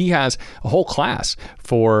 And so he has a whole class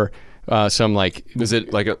for some like... Is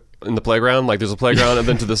it like in the playground? Like there's a playground and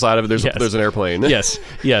then to the side of it there's an airplane. Yes.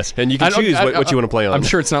 And you can choose what you want to play on. I'm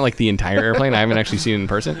sure it's not like the entire airplane. I haven't actually seen it in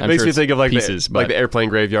person. It makes me think of like pieces, like the airplane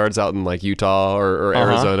graveyards out in like Utah or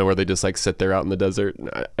Arizona where they just like sit there out in the desert.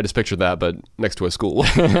 I just pictured that, but next to a school.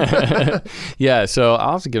 Yeah, so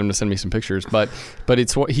I'll have to get him to send me some pictures. But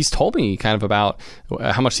it's what he's told me kind of about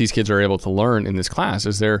how much these kids are able to learn in this class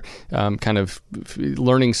as they're kind of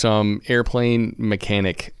learning some airplane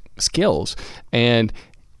mechanic skills. And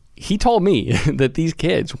he told me that these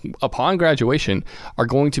kids, upon graduation, are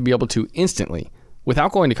going to be able to instantly,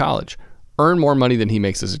 without going to college, earn more money than he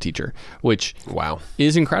makes as a teacher, which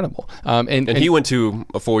is incredible. And he went to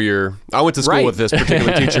a 4-year... I went to school with this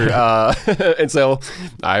particular teacher, and so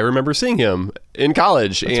I remember seeing him in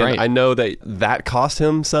college, I know that cost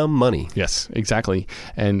him some money. Yes, exactly.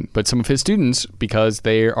 But some of his students, because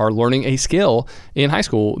they are learning a skill in high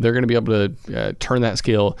school, they're going to be able to turn that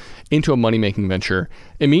skill into a money-making venture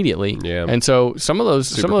immediately. Yeah. And so some of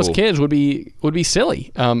those kids would be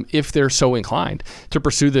silly if they're so inclined to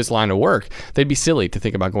pursue this line of work. They'd be silly to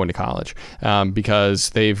think about going to college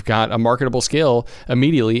because they've got a marketable skill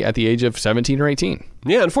immediately at the age of 17 or 18.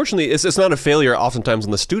 Yeah, unfortunately, it's not a failure oftentimes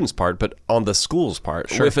on the student's part, but on the school's part.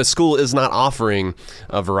 Sure. If a school is not offering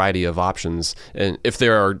a variety of options, and if they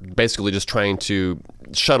are basically just trying to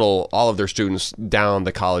shuttle all of their students down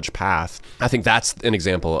the college path. I think that's an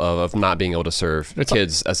example of not being able to serve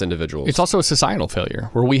kids as individuals. It's also a societal failure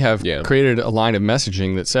where we have created a line of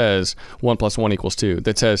messaging that says 1 + 1 = 2,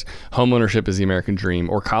 that says homeownership is the American dream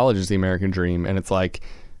or college is the American dream. And it's like,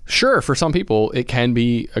 sure, for some people, it can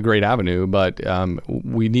be a great avenue, but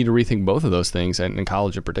we need to rethink both of those things, and in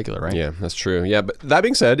college in particular, right? Yeah, that's true. Yeah, but that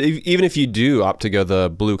being said, even if you do opt to go the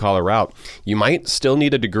blue-collar route, you might still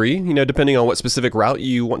need a degree, depending on what specific route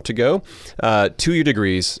you want to go. 2-year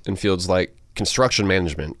degrees in fields like construction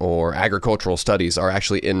management or agricultural studies are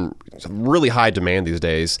actually in really high demand these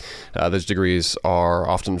days. Those degrees are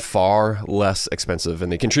often far less expensive,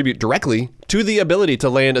 and they contribute directly to the ability to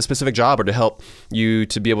land a specific job or to help you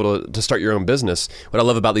to be able to start your own business. What I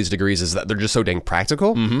love about these degrees is that they're just so dang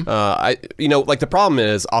practical. The problem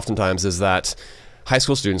is oftentimes is that high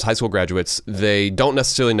school students, high school graduates, they don't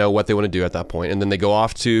necessarily know what they want to do at that point, and then they go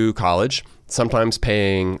off to college, sometimes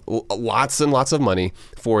paying lots and lots of money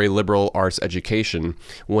for a liberal arts education,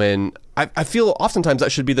 when I feel oftentimes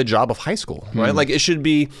that should be the job of high school, right? Like, it should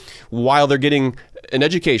be, while they're getting an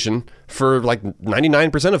education for like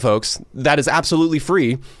 99% of folks, that is absolutely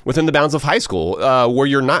free within the bounds of high school, where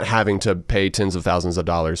you're not having to pay tens of thousands of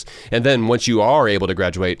dollars. And then once you are able to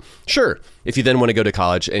graduate, sure, if you then want to go to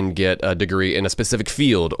college and get a degree in a specific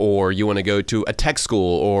field, or you want to go to a tech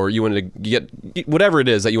school, or you want to get whatever it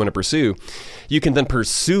is that you want to pursue, you can then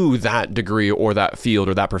pursue that degree or that field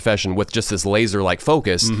or that profession with just this laser-like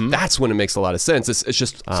focus. That's when it makes a lot of sense. It's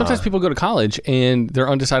just... Sometimes people go to college and they're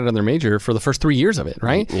undecided on their major for the first 3 years of it,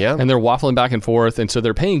 right? Yeah. And they're waffling back and forth, and so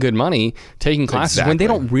they're paying good money taking classes when they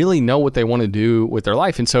don't really know what they want to do with their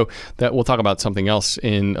life. And so that we'll talk about something else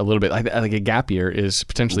in a little bit. Like a gap year is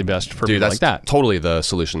potentially best for people like that. Totally the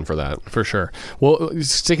solution for that. For sure. Well,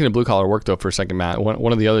 sticking to blue collar work though for a second, Matt,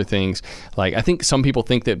 one of the other things, like I think some people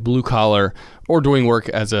think that blue collar or doing work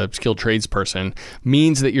as a skilled trades person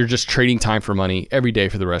means that you're just trading time for money every day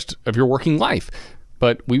for the rest of your working life.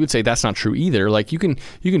 But we would say that's not true either. Like you can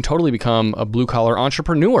totally become a blue collar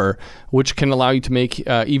entrepreneur, which can allow you to make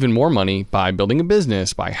even more money by building a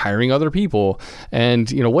business, by hiring other people.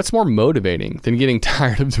 And what's more motivating than getting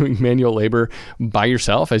tired of doing manual labor by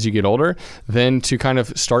yourself as you get older than to kind of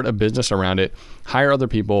start a business around it, hire other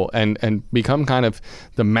people, and become kind of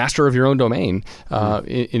the master of your own domain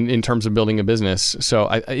in terms of building a business. So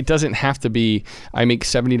it doesn't have to be I make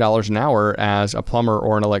 $70 an hour as a plumber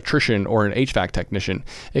or an electrician or an HVAC technician.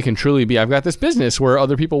 It can truly be, I've got this business where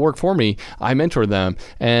other people work for me. I mentor them,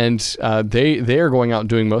 and they are going out and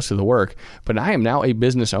doing most of the work. But I am now a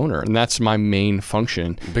business owner, and that's my main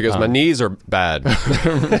function. Because my knees are bad.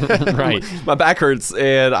 Right. My back hurts,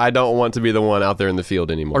 and I don't want to be the one out there in the field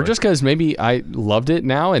anymore. Or just because maybe I loved it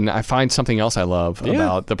now, and I find something else I love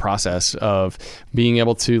about the process of being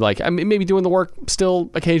able to, maybe doing the work still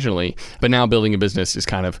occasionally, but now building a business is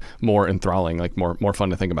kind of more enthralling, like more fun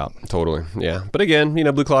to think about. Totally, yeah. But again,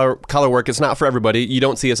 blue collar work, it's not for everybody. You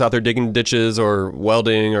don't see us out there digging ditches or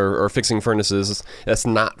welding or fixing furnaces. That's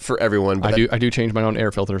not for everyone. But I do change my own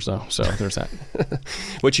air filters though, so there's that.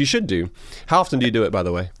 Which you should do. How often do you do it, by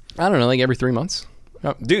the way? I don't know, like every 3 months.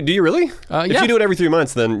 Do you really? If yeah. you do it every 3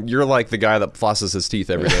 months, then you're like the guy that flosses his teeth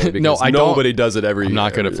every day. Because no, I nobody don't. does it every. I'm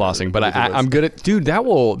not good at flossing, but I'm good at. Dude,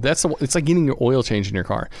 it's like getting your oil changed in your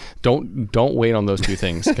car. Don't wait on those two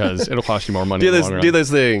things because it'll cost you more money. Do those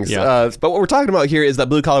things. Yeah. But what we're talking about here is that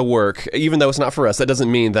blue collar work. Even though it's not for us, that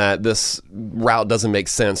doesn't mean that this route doesn't make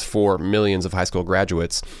sense for millions of high school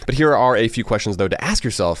graduates. But here are a few questions though to ask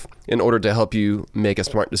yourself in order to help you make a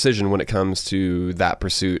smart decision when it comes to that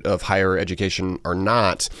pursuit of higher education or not.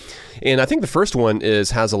 And I think the first one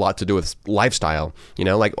has a lot to do with lifestyle. I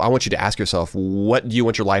want you to ask yourself, what do you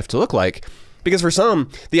want your life to look like? Because for some,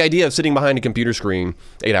 the idea of sitting behind a computer screen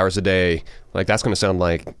 8 hours a day, that's going to sound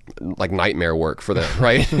like nightmare work for them,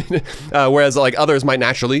 right? Whereas others might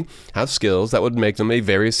naturally have skills that would make them a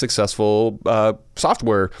very successful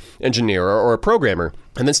software engineer or a programmer.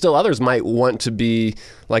 And then still others might want to be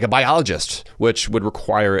like a biologist, which would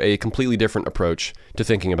require a completely different approach to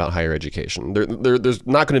thinking about higher education. There's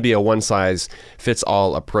not going to be a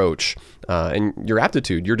one-size-fits-all approach. And your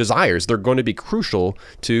aptitude, your desires, they're going to be crucial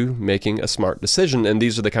to making a smart decision. And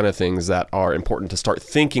these are the kind of things that are important to start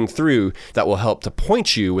thinking through that will help to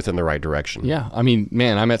point you within the right direction. Yeah. I mean,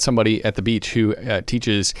 man, I met somebody at the beach who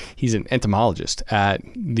teaches, he's an entomologist at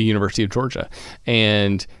the University of Georgia.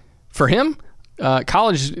 And for him,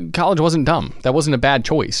 college wasn't dumb. That wasn't a bad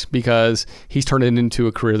choice because he's turned it into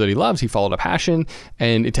a career that he loves. He followed a passion,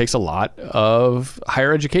 and it takes a lot of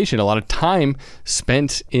higher education, a lot of time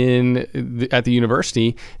spent at the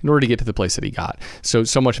university in order to get to the place that he got.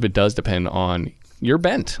 So much of it does depend on you're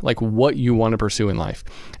bent, like what you want to pursue in life.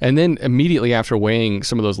 And then immediately after weighing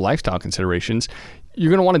some of those lifestyle considerations, you're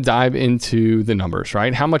going to want to dive into the numbers,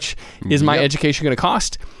 right? How much is my education going to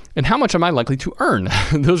cost? And how much am I likely to earn?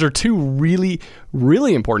 Those are two really,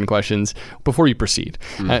 really important questions before you proceed.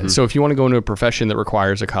 So if you want to go into a profession that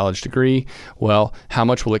requires a college degree, well, how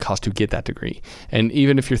much will it cost to get that degree? And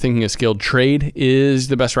even if you're thinking a skilled trade is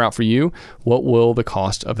the best route for you, what will the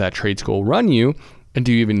cost of that trade school run you? And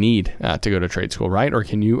do you even need to go to trade school, right? Or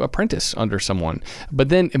can you apprentice under someone? But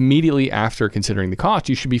then immediately after considering the cost,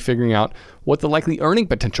 you should be figuring out what the likely earning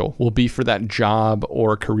potential will be for that job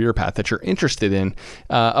or career path that you're interested in.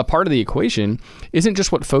 A part of the equation isn't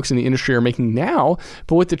just what folks in the industry are making now,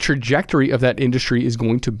 but what the trajectory of that industry is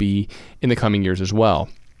going to be in the coming years as well.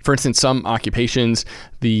 For instance, some occupations,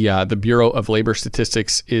 the Bureau of Labor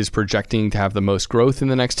Statistics is projecting to have the most growth in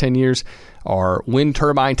the next 10 years are wind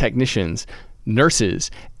turbine technicians,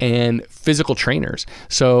 nurses, and physical trainers.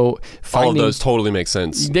 So all of those totally make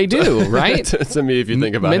sense. They do, right? to me, if you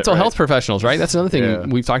think about it. Mental health professionals, right? That's another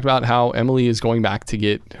thing. We've talked about how Emily is going back to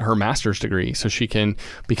get her master's degree so she can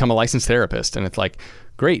become a licensed therapist. And it's like,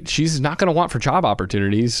 great. She's not going to want for job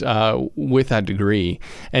opportunities with that degree.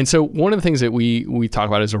 And so one of the things that we talk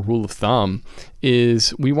about as a rule of thumb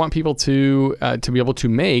is we want people to be able to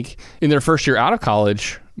make in their first year out of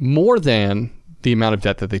college more than the amount of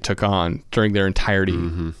debt that they took on during their entirety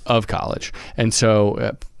of college. And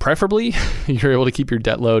so preferably you're able to keep your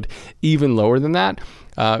debt load even lower than that.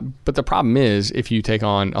 But the problem is if you take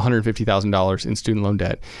on $150,000 in student loan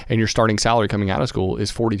debt and your starting salary coming out of school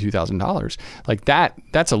is $42,000, like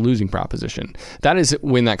that's a losing proposition. That is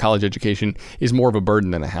when that college education is more of a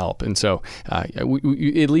burden than a help. And so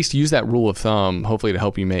we at least use that rule of thumb, hopefully to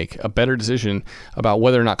help you make a better decision about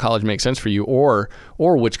whether or not college makes sense for you or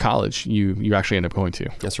which college you actually end up going to.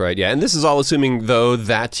 That's right. Yeah. And this is all assuming, though,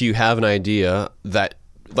 that you have an idea that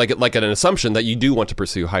like an assumption that you do want to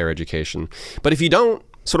pursue higher education. But if you don't,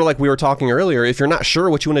 sort of like we were talking earlier, if you're not sure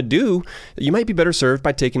what you want to do, you might be better served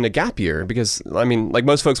by taking a gap year because, I mean, like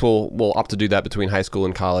most folks will opt to do that between high school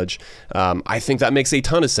and college. I think that makes a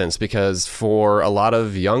ton of sense because for a lot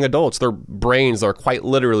of young adults, their brains are quite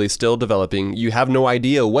literally still developing. You have no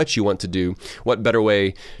idea what you want to do. What better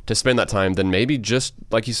way to spend that time than maybe just,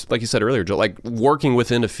 like you said earlier, like working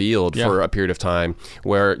within a field for a period of time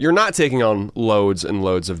where you're not taking on loads and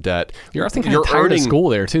loads of debt. You're often kind of tired of school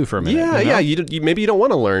there too for a minute. Yeah, you maybe you don't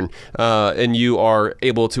want to learn and you are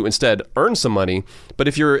able to instead earn some money. But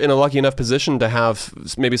if you're in a lucky enough position to have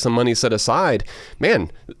maybe some money set aside,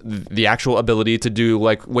 man, the actual ability to do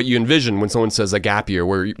like what you envision when someone says a gap year,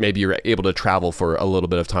 where maybe you're able to travel for a little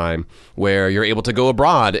bit of time, where you're able to go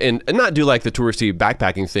abroad and not do like the touristy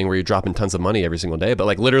backpacking thing where you're dropping tons of money every single day, but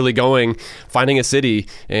like literally going, finding a city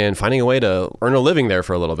and finding a way to earn a living there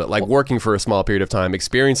for a little bit, like working for a small period of time,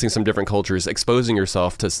 experiencing some different cultures, exposing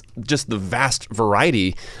yourself to just the vast variety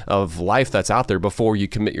of life that's out there before you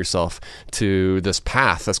commit yourself to this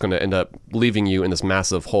path that's going to end up leaving you in this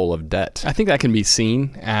massive hole of debt. I think that can be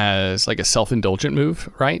seen as like a self-indulgent move,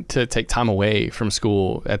 right? To take time away from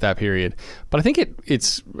school at that period. But I think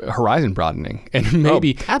it's horizon broadening. And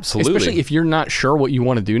maybe, absolutely, especially if you're not sure what you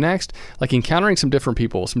want to do next, like encountering some different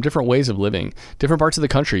people, some different ways of living, different parts of the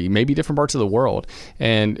country, maybe different parts of the world,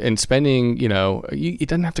 and spending, it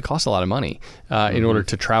doesn't have to cost a lot of money in order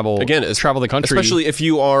to travel. Again, travel the country. Especially if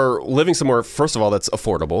you are living somewhere, first of all, that's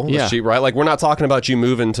affordable, that's cheap, right? Like we're not talking about you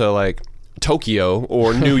moving to like Tokyo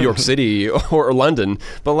or New York City or London,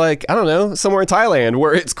 but like, I don't know, somewhere in Thailand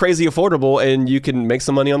where it's crazy affordable and you can make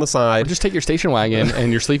some money on the side. Or just take your station wagon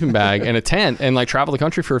and your sleeping bag and a tent and like travel the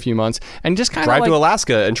country for a few months and just kind of drive to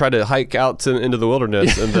Alaska and try to hike out into the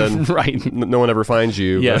wilderness and then right. No one ever finds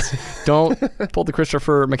you. Yes. Don't pull the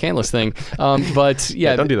Christopher McCandless thing. But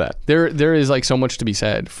yeah, don't do that. There is like so much to be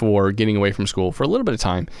said for getting away from school for a little bit of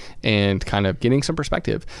time and kind of getting some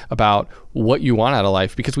perspective about what you want out of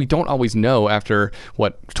life, because we don't always know after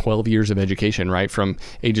 12 years of education, right, from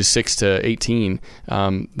ages 6 to 18.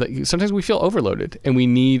 Sometimes we feel overloaded and we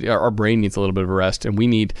need our brain needs a little bit of a rest, and we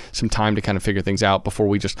need some time to kind of figure things out before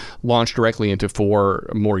we just launch directly into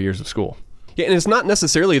 4 more years of school. Yeah, and it's not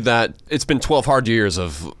necessarily that it's been 12 hard years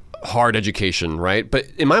of hard education, right? But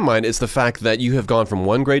in my mind, it's the fact that you have gone from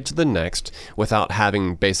one grade to the next without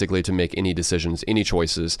having basically to make any decisions, any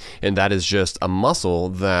choices. And that is just a muscle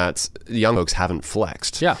that young folks haven't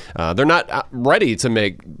flexed. Yeah. They're not ready to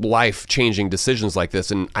make life-changing decisions like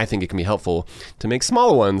this. And I think it can be helpful to make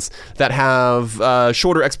smaller ones that have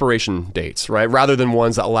shorter expiration dates, right? Rather than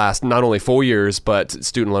ones that last not only 4 years, but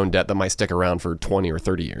student loan debt that might stick around for 20 or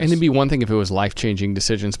 30 years. And it'd be one thing if it was life-changing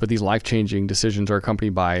decisions, but these life-changing decisions are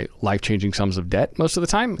accompanied by life-changing sums of debt most of the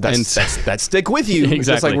time. That stick with you. Exactly.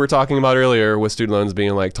 Just like we were talking about earlier with student loans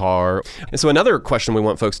being like tar. And so another question we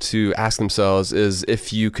want folks to ask themselves is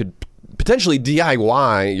if you could potentially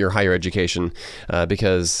DIY your higher education,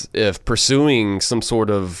 because if pursuing some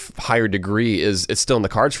sort of higher degree it's still in the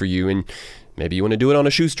cards for you, and maybe you want to do it on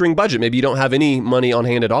a shoestring budget, maybe you don't have any money on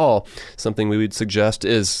hand at all, something we would suggest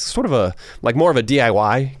is sort of more of a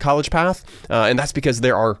DIY college path. And that's because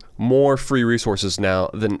there are more free resources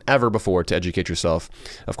now than ever before to educate yourself.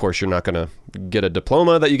 Of course, you're not going to get a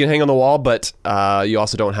diploma that you can hang on the wall, but you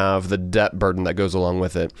also don't have the debt burden that goes along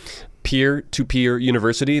with it. Peer-to-peer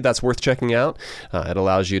university, that's worth checking out. It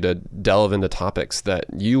allows you to delve into topics that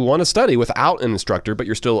you want to study without an instructor, but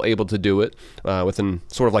you're still able to do it within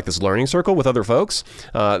sort of like this learning circle with other folks.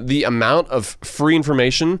 The amount of free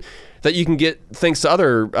information that you can get thanks to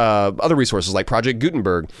other resources like Project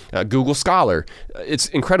Gutenberg, Google Scholar. It's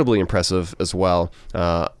incredibly impressive as well.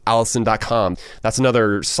 Allison.com. That's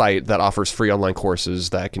another site that offers free online courses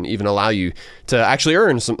that can even allow you to actually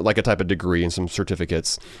earn some like a type of degree and some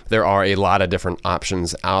certificates. There are a lot of different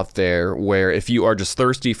options out there where if you are just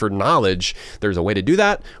thirsty for knowledge, there's a way to do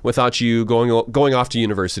that without you going off to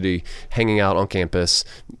university, hanging out on campus,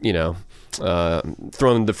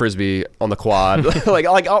 throwing the frisbee on the quad,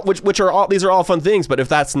 these are all fun things. But if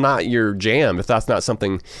that's not your jam, if that's not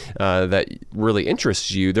something that really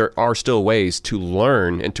interests you, there are still ways to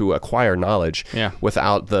learn and to acquire knowledge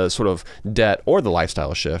without the sort of debt or the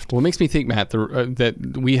lifestyle shift. Well, it makes me think, Matt, that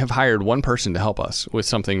we have hired one person to help us with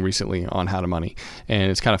something recently on How to Money, and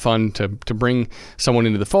it's kind of fun to bring someone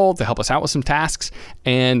into the fold to help us out with some tasks.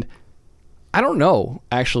 And I don't know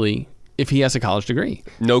actually if he has a college degree.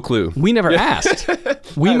 No clue. We never asked.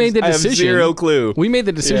 We made the decision. I have zero clue. We made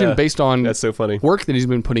the decision based on that's so funny. Work that he's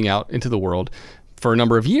been putting out into the world for a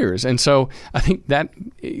number of years. And so I think that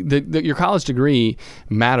your college degree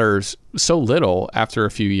matters so little after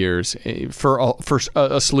a few years for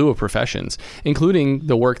a slew of professions, including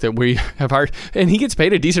the work that we have hired. And he gets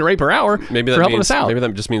paid a decent rate per hour for helping us out. Maybe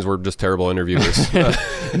that just means we're just terrible interviewers.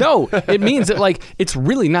 No, it means that it's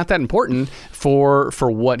really not that important for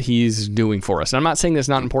what he's doing for us. And I'm not saying that's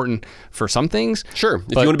not important for some things. Sure.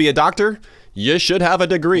 If you want to be a doctor, you should have a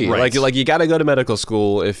degree. Right. Like you got to go to medical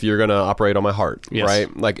school if you're going to operate on my heart, yes.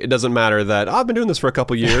 right? Like it doesn't matter that I've been doing this for a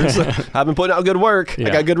couple years. I've been putting out good work. I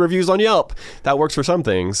got good reviews on Yelp. That works for some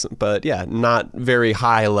things, but not very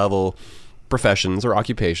high level professions or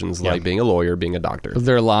occupations like being a lawyer, being a doctor.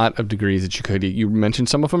 There are a lot of degrees that you mentioned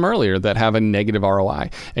some of them earlier that have a negative ROI,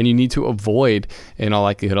 and you need to avoid, in all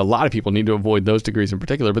likelihood, a lot of people need to avoid those degrees in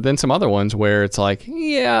particular, but then some other ones where it's like,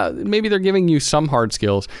 maybe they're giving you some hard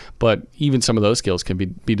skills, but even some of those skills can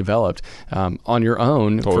be developed on your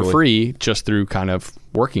own for free just through kind of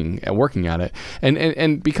working at it.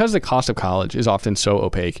 And because the cost of college is often so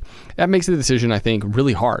opaque, that makes the decision, I think,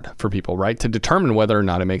 really hard for people, right? To determine whether or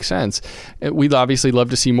not it makes sense. We'd obviously love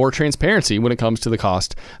to see more transparency when it comes to the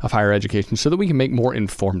cost of higher education so that we can make more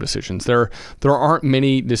informed decisions. There aren't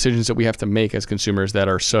many decisions that we have to make as consumers that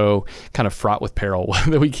are so kind of fraught with peril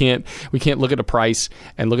that we can't look at a price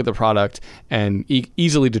and look at the product and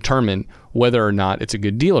easily determine whether or not it's a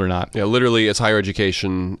good deal or not. Yeah, literally, it's higher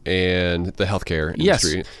education and the healthcare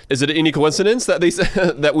industry. Yes. Is it any coincidence that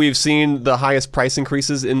that we've seen the highest price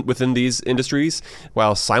increases within these industries,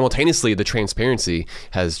 while simultaneously the transparency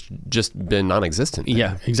has just been non-existent?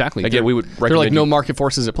 Yeah, exactly. Again, we would recommend there are like no market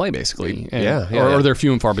forces at play, basically. Or they're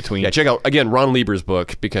few and far between. Yeah, check out, again, Ron Lieber's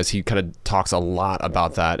book, because he kind of talks a lot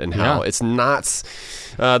about that and how it's not...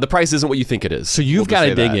 the price isn't what you think it is. So you've got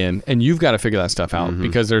to dig in and you've got to figure that stuff out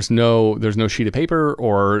because there's no sheet of paper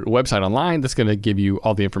or website online that's going to give you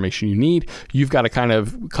all the information you need. You've got to kind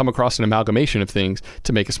of come across an amalgamation of things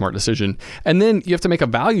to make a smart decision. And then you have to make a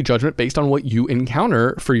value judgment based on what you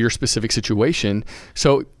encounter for your specific situation.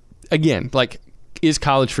 So again, is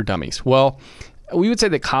college for dummies? Well, we would say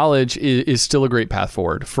that college is still a great path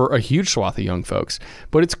forward for a huge swath of young folks,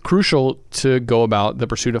 but it's crucial to go about the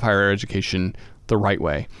pursuit of higher education the right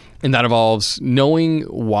way. And that involves knowing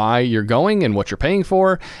why you're going and what you're paying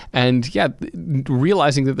for. And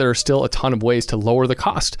realizing that there are still a ton of ways to lower the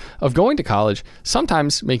cost of going to college,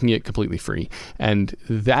 sometimes making it completely free. And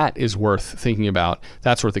that is worth thinking about.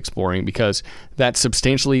 That's worth exploring because that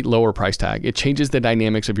substantially lower price tag, it changes the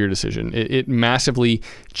dynamics of your decision. It massively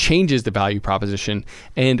changes the value proposition.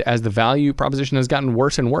 And as the value proposition has gotten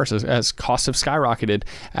worse and worse, as costs have skyrocketed,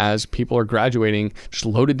 as people are graduating just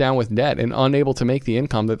loaded down with debt and unable to make the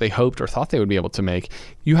income that they hoped or thought they would be able to make,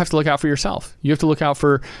 you have to look out for yourself. You have to look out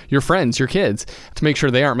for your friends, your kids, to make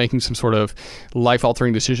sure they aren't making some sort of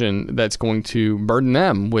life-altering decision that's going to burden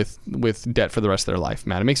them with debt for the rest of their life.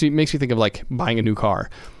 Man, it makes me think of like buying a new car.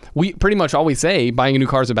 we pretty much always say buying a new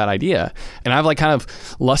car is a bad idea. And I've like kind of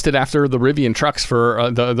lusted after the Rivian trucks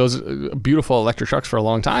for those beautiful electric trucks for a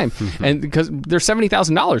long time. And because they're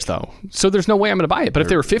 $70,000 though. So there's no way I'm going to buy it. But if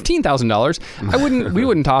they were $15,000, we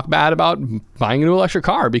wouldn't talk bad about buying a new electric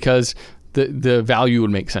car because the value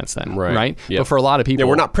would make sense then, right? Yep. But for a lot of people... Yeah,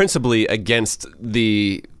 we're not principally against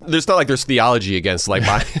the... There's not like there's theology against like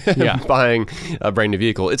buying a brand new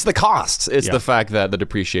vehicle. It's the costs. It's the fact that the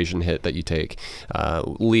depreciation hit that you take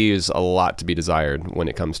leaves a lot to be desired when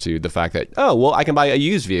it comes to the fact that, oh, well, I can buy a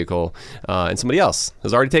used vehicle and somebody else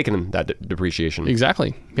has already taken that depreciation.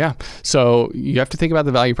 Exactly. Yeah. So you have to think about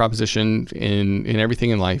the value proposition in everything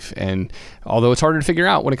in life. And although it's harder to figure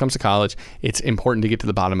out when it comes to college, it's important to get to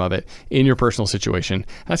the bottom of it in your personal situation.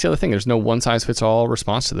 And that's the other thing. There's no one-size-fits-all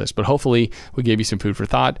response to this. But hopefully we gave you some food for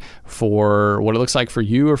thought for what it looks like for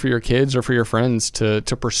you or for your kids or for your friends to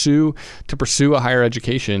pursue a higher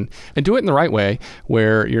education and do it in the right way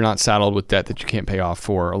where you're not saddled with debt that you can't pay off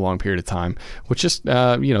for a long period of time, which just,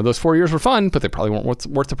 those 4 years were fun, but they probably weren't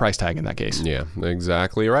worth the price tag in that case. Yeah,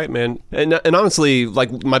 exactly right, man. And honestly,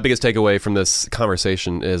 like my biggest takeaway from this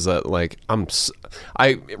conversation is that like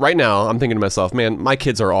right now I'm thinking to myself, man, my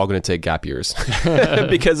kids are all going to take gap years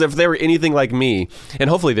because if they were anything like me, and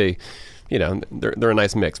hopefully they, they're a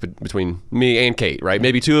nice mix between me and Kate, right?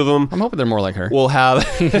 Maybe two of them. I'm hoping they're more like her. We'll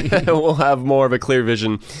have more of a clear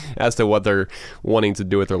vision as to what they're wanting to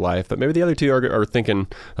do with their life. But maybe the other two are thinking,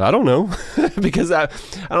 I don't know, because I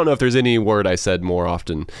don't know if there's any word I said more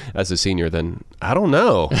often as a senior than I don't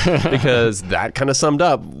know, because that kind of summed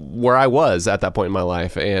up where I was at that point in my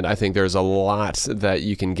life. And I think there's a lot that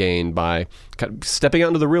you can gain by kind of stepping out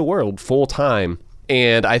into the real world full time.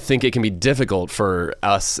 And I think it can be difficult for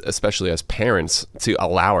us, especially as parents, to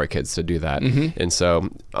allow our kids to do that. Mm-hmm. And so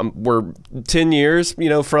we're 10 years,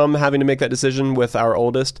 from having to make that decision with our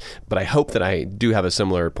oldest. But I hope that I do have a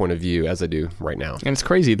similar point of view as I do right now. And it's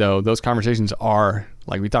crazy, though. Those conversations are,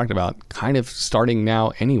 like we talked about, kind of starting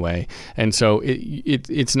now anyway. And so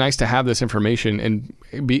it's nice to have this information and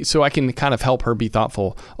so I can kind of help her be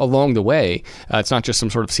thoughtful along the way. It's not just some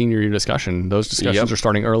sort of senior year discussion. Those discussions are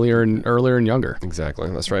starting earlier and younger.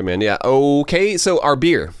 Exactly. That's right, man. Yeah. Okay. So our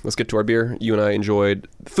beer. Let's get to our beer. You and I enjoyed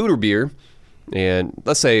Foeder beer. And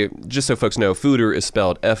let's say, just so folks know, Foeder is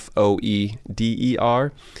spelled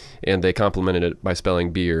Foeder. And they complimented it by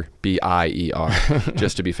spelling beer, B-I-E-R,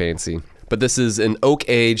 just to be fancy. But this is an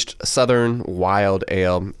oak-aged Southern Wild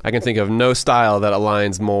Ale. I can think of no style that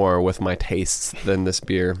aligns more with my tastes than this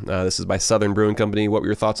beer. This is by Southern Brewing Company. What were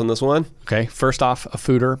your thoughts on this one? Okay, first off, a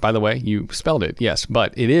Foeder, by the way, you spelled it, yes,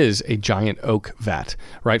 but it is a giant oak vat,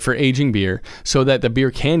 right, for aging beer, so that the beer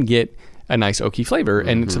can get a nice oaky flavor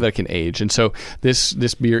and so that it can age. And so this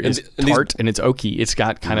beer is tart and it's oaky. It's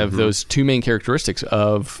got kind of those two main characteristics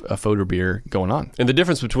of a Foeder beer going on. And the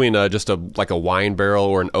difference between just a wine barrel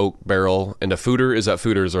or an oak barrel and a Foeder is that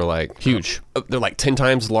Foeders are like huge. They're like 10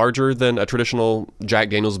 times larger than a traditional Jack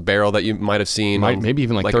Daniel's barrel that you might have seen. Maybe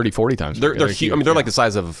even like 30, 40 times. They're huge. I mean, they're like the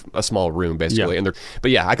size of a small room basically. Yeah.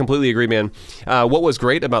 But yeah, I completely agree, man. What was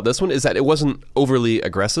great about this one is that it wasn't overly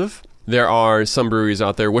aggressive. There are some breweries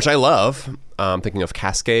out there, which I love. I'm thinking of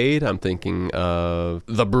Cascade. I'm thinking of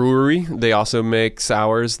The Brewery. They also make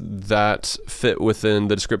sours that fit within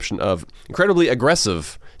the description of incredibly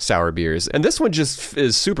aggressive sour beers. And this one just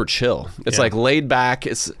is super chill. It's like laid back.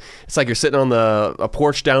 It's like you're sitting on a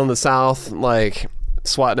porch down in the south, like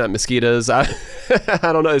swatting at mosquitoes. I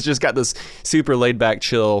don't know. It's just got this super laid back,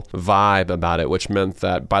 chill vibe about it, which meant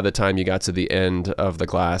that by the time you got to the end of the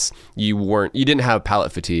glass, you didn't have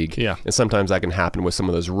palate fatigue. Yeah. And sometimes that can happen with some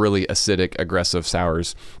of those really acidic, aggressive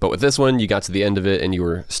sours. But with this one, you got to the end of it and you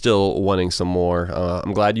were still wanting some more.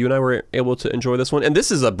 I'm glad you and I were able to enjoy this one. And this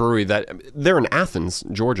is a brewery that they're in Athens,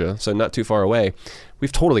 Georgia, so not too far away.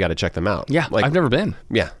 We've totally got to check them out. Yeah, I've never been.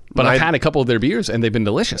 Yeah. But I've had a couple of their beers, and they've been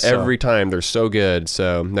delicious. Every time. They're so good.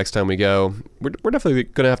 So next time we go, we're definitely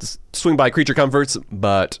going to have to swing by Creature Comforts,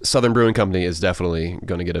 but Southern Brewing Company is definitely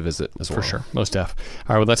going to get a visit as well. For sure. Most def.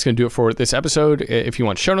 All right, well, that's going to do it for this episode. If you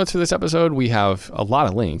want show notes for this episode, we have a lot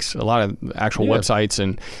of links, a lot of actual websites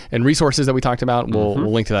and resources that we talked about. We'll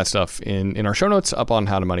link to that stuff in our show notes up on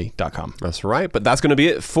howtomoney.com. That's right. But that's going to be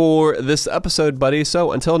it for this episode, buddy.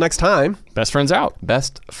 So until next time. Best friends out.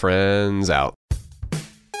 Best friends out.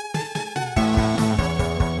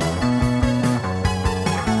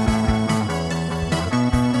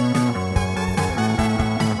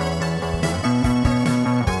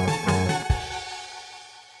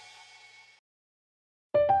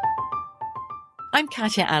 I'm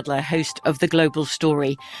Katya Adler, host of The Global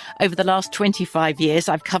Story. Over the last 25 years,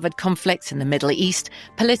 I've covered conflicts in the Middle East,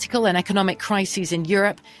 political and economic crises in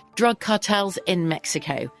Europe, drug cartels in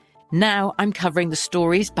Mexico. Now I'm covering the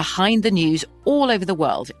stories behind the news all over the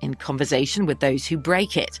world in conversation with those who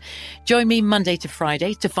break it. Join me Monday to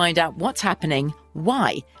Friday to find out what's happening,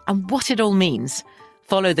 why, and what it all means.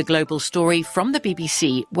 Follow The Global Story from the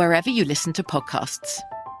BBC wherever you listen to podcasts.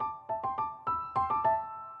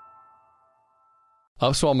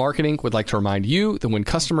 Upswell Marketing would like to remind you that when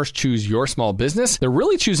customers choose your small business, they're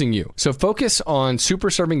really choosing you. So focus on super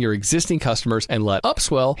serving your existing customers and let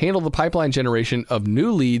Upswell handle the pipeline generation of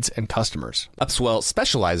new leads and customers. Upswell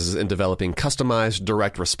specializes in developing customized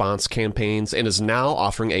direct response campaigns and is now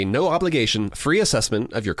offering a no-obligation free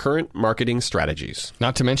assessment of your current marketing strategies.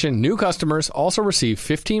 Not to mention, new customers also receive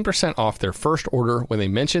 15% off their first order when they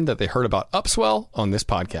mention that they heard about Upswell on this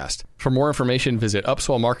podcast. For more information, visit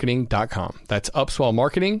upswellmarketing.com. That's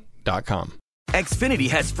upswellmarketing.com. Xfinity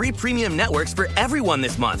has free premium networks for everyone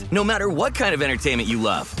this month, no matter what kind of entertainment you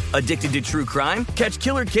love. Addicted to true crime? Catch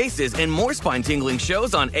killer cases and more spine-tingling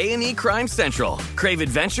shows on A&E Crime Central. Crave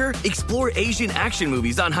adventure? Explore Asian action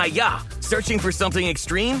movies on Hi-Ya. Searching for something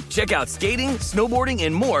extreme? Check out skating, snowboarding,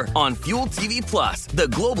 and more on Fuel TV Plus, the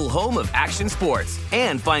global home of action sports.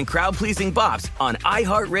 And find crowd-pleasing bops on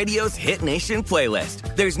iHeartRadio's Hit Nation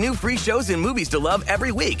playlist. There's new free shows and movies to love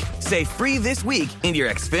every week. Say free this week in your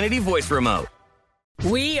Xfinity voice remote.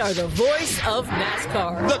 We are the voice of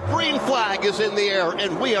NASCAR. The green flag is in the air,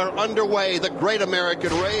 and we are underway. The great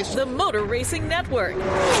American race. The Motor Racing Network.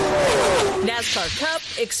 NASCAR Cup,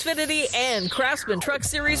 Xfinity, and Craftsman Truck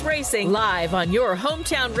Series Racing live on your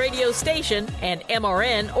hometown radio station and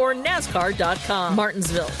MRN or NASCAR.com.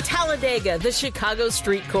 Martinsville, Talladega, the Chicago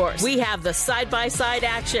Street Course. We have the side-by-side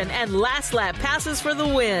action and last lap passes for the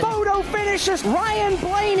win. Photo finishes. Ryan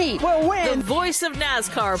Blaney will win. The voice of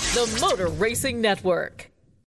NASCAR, the Motor Racing Network.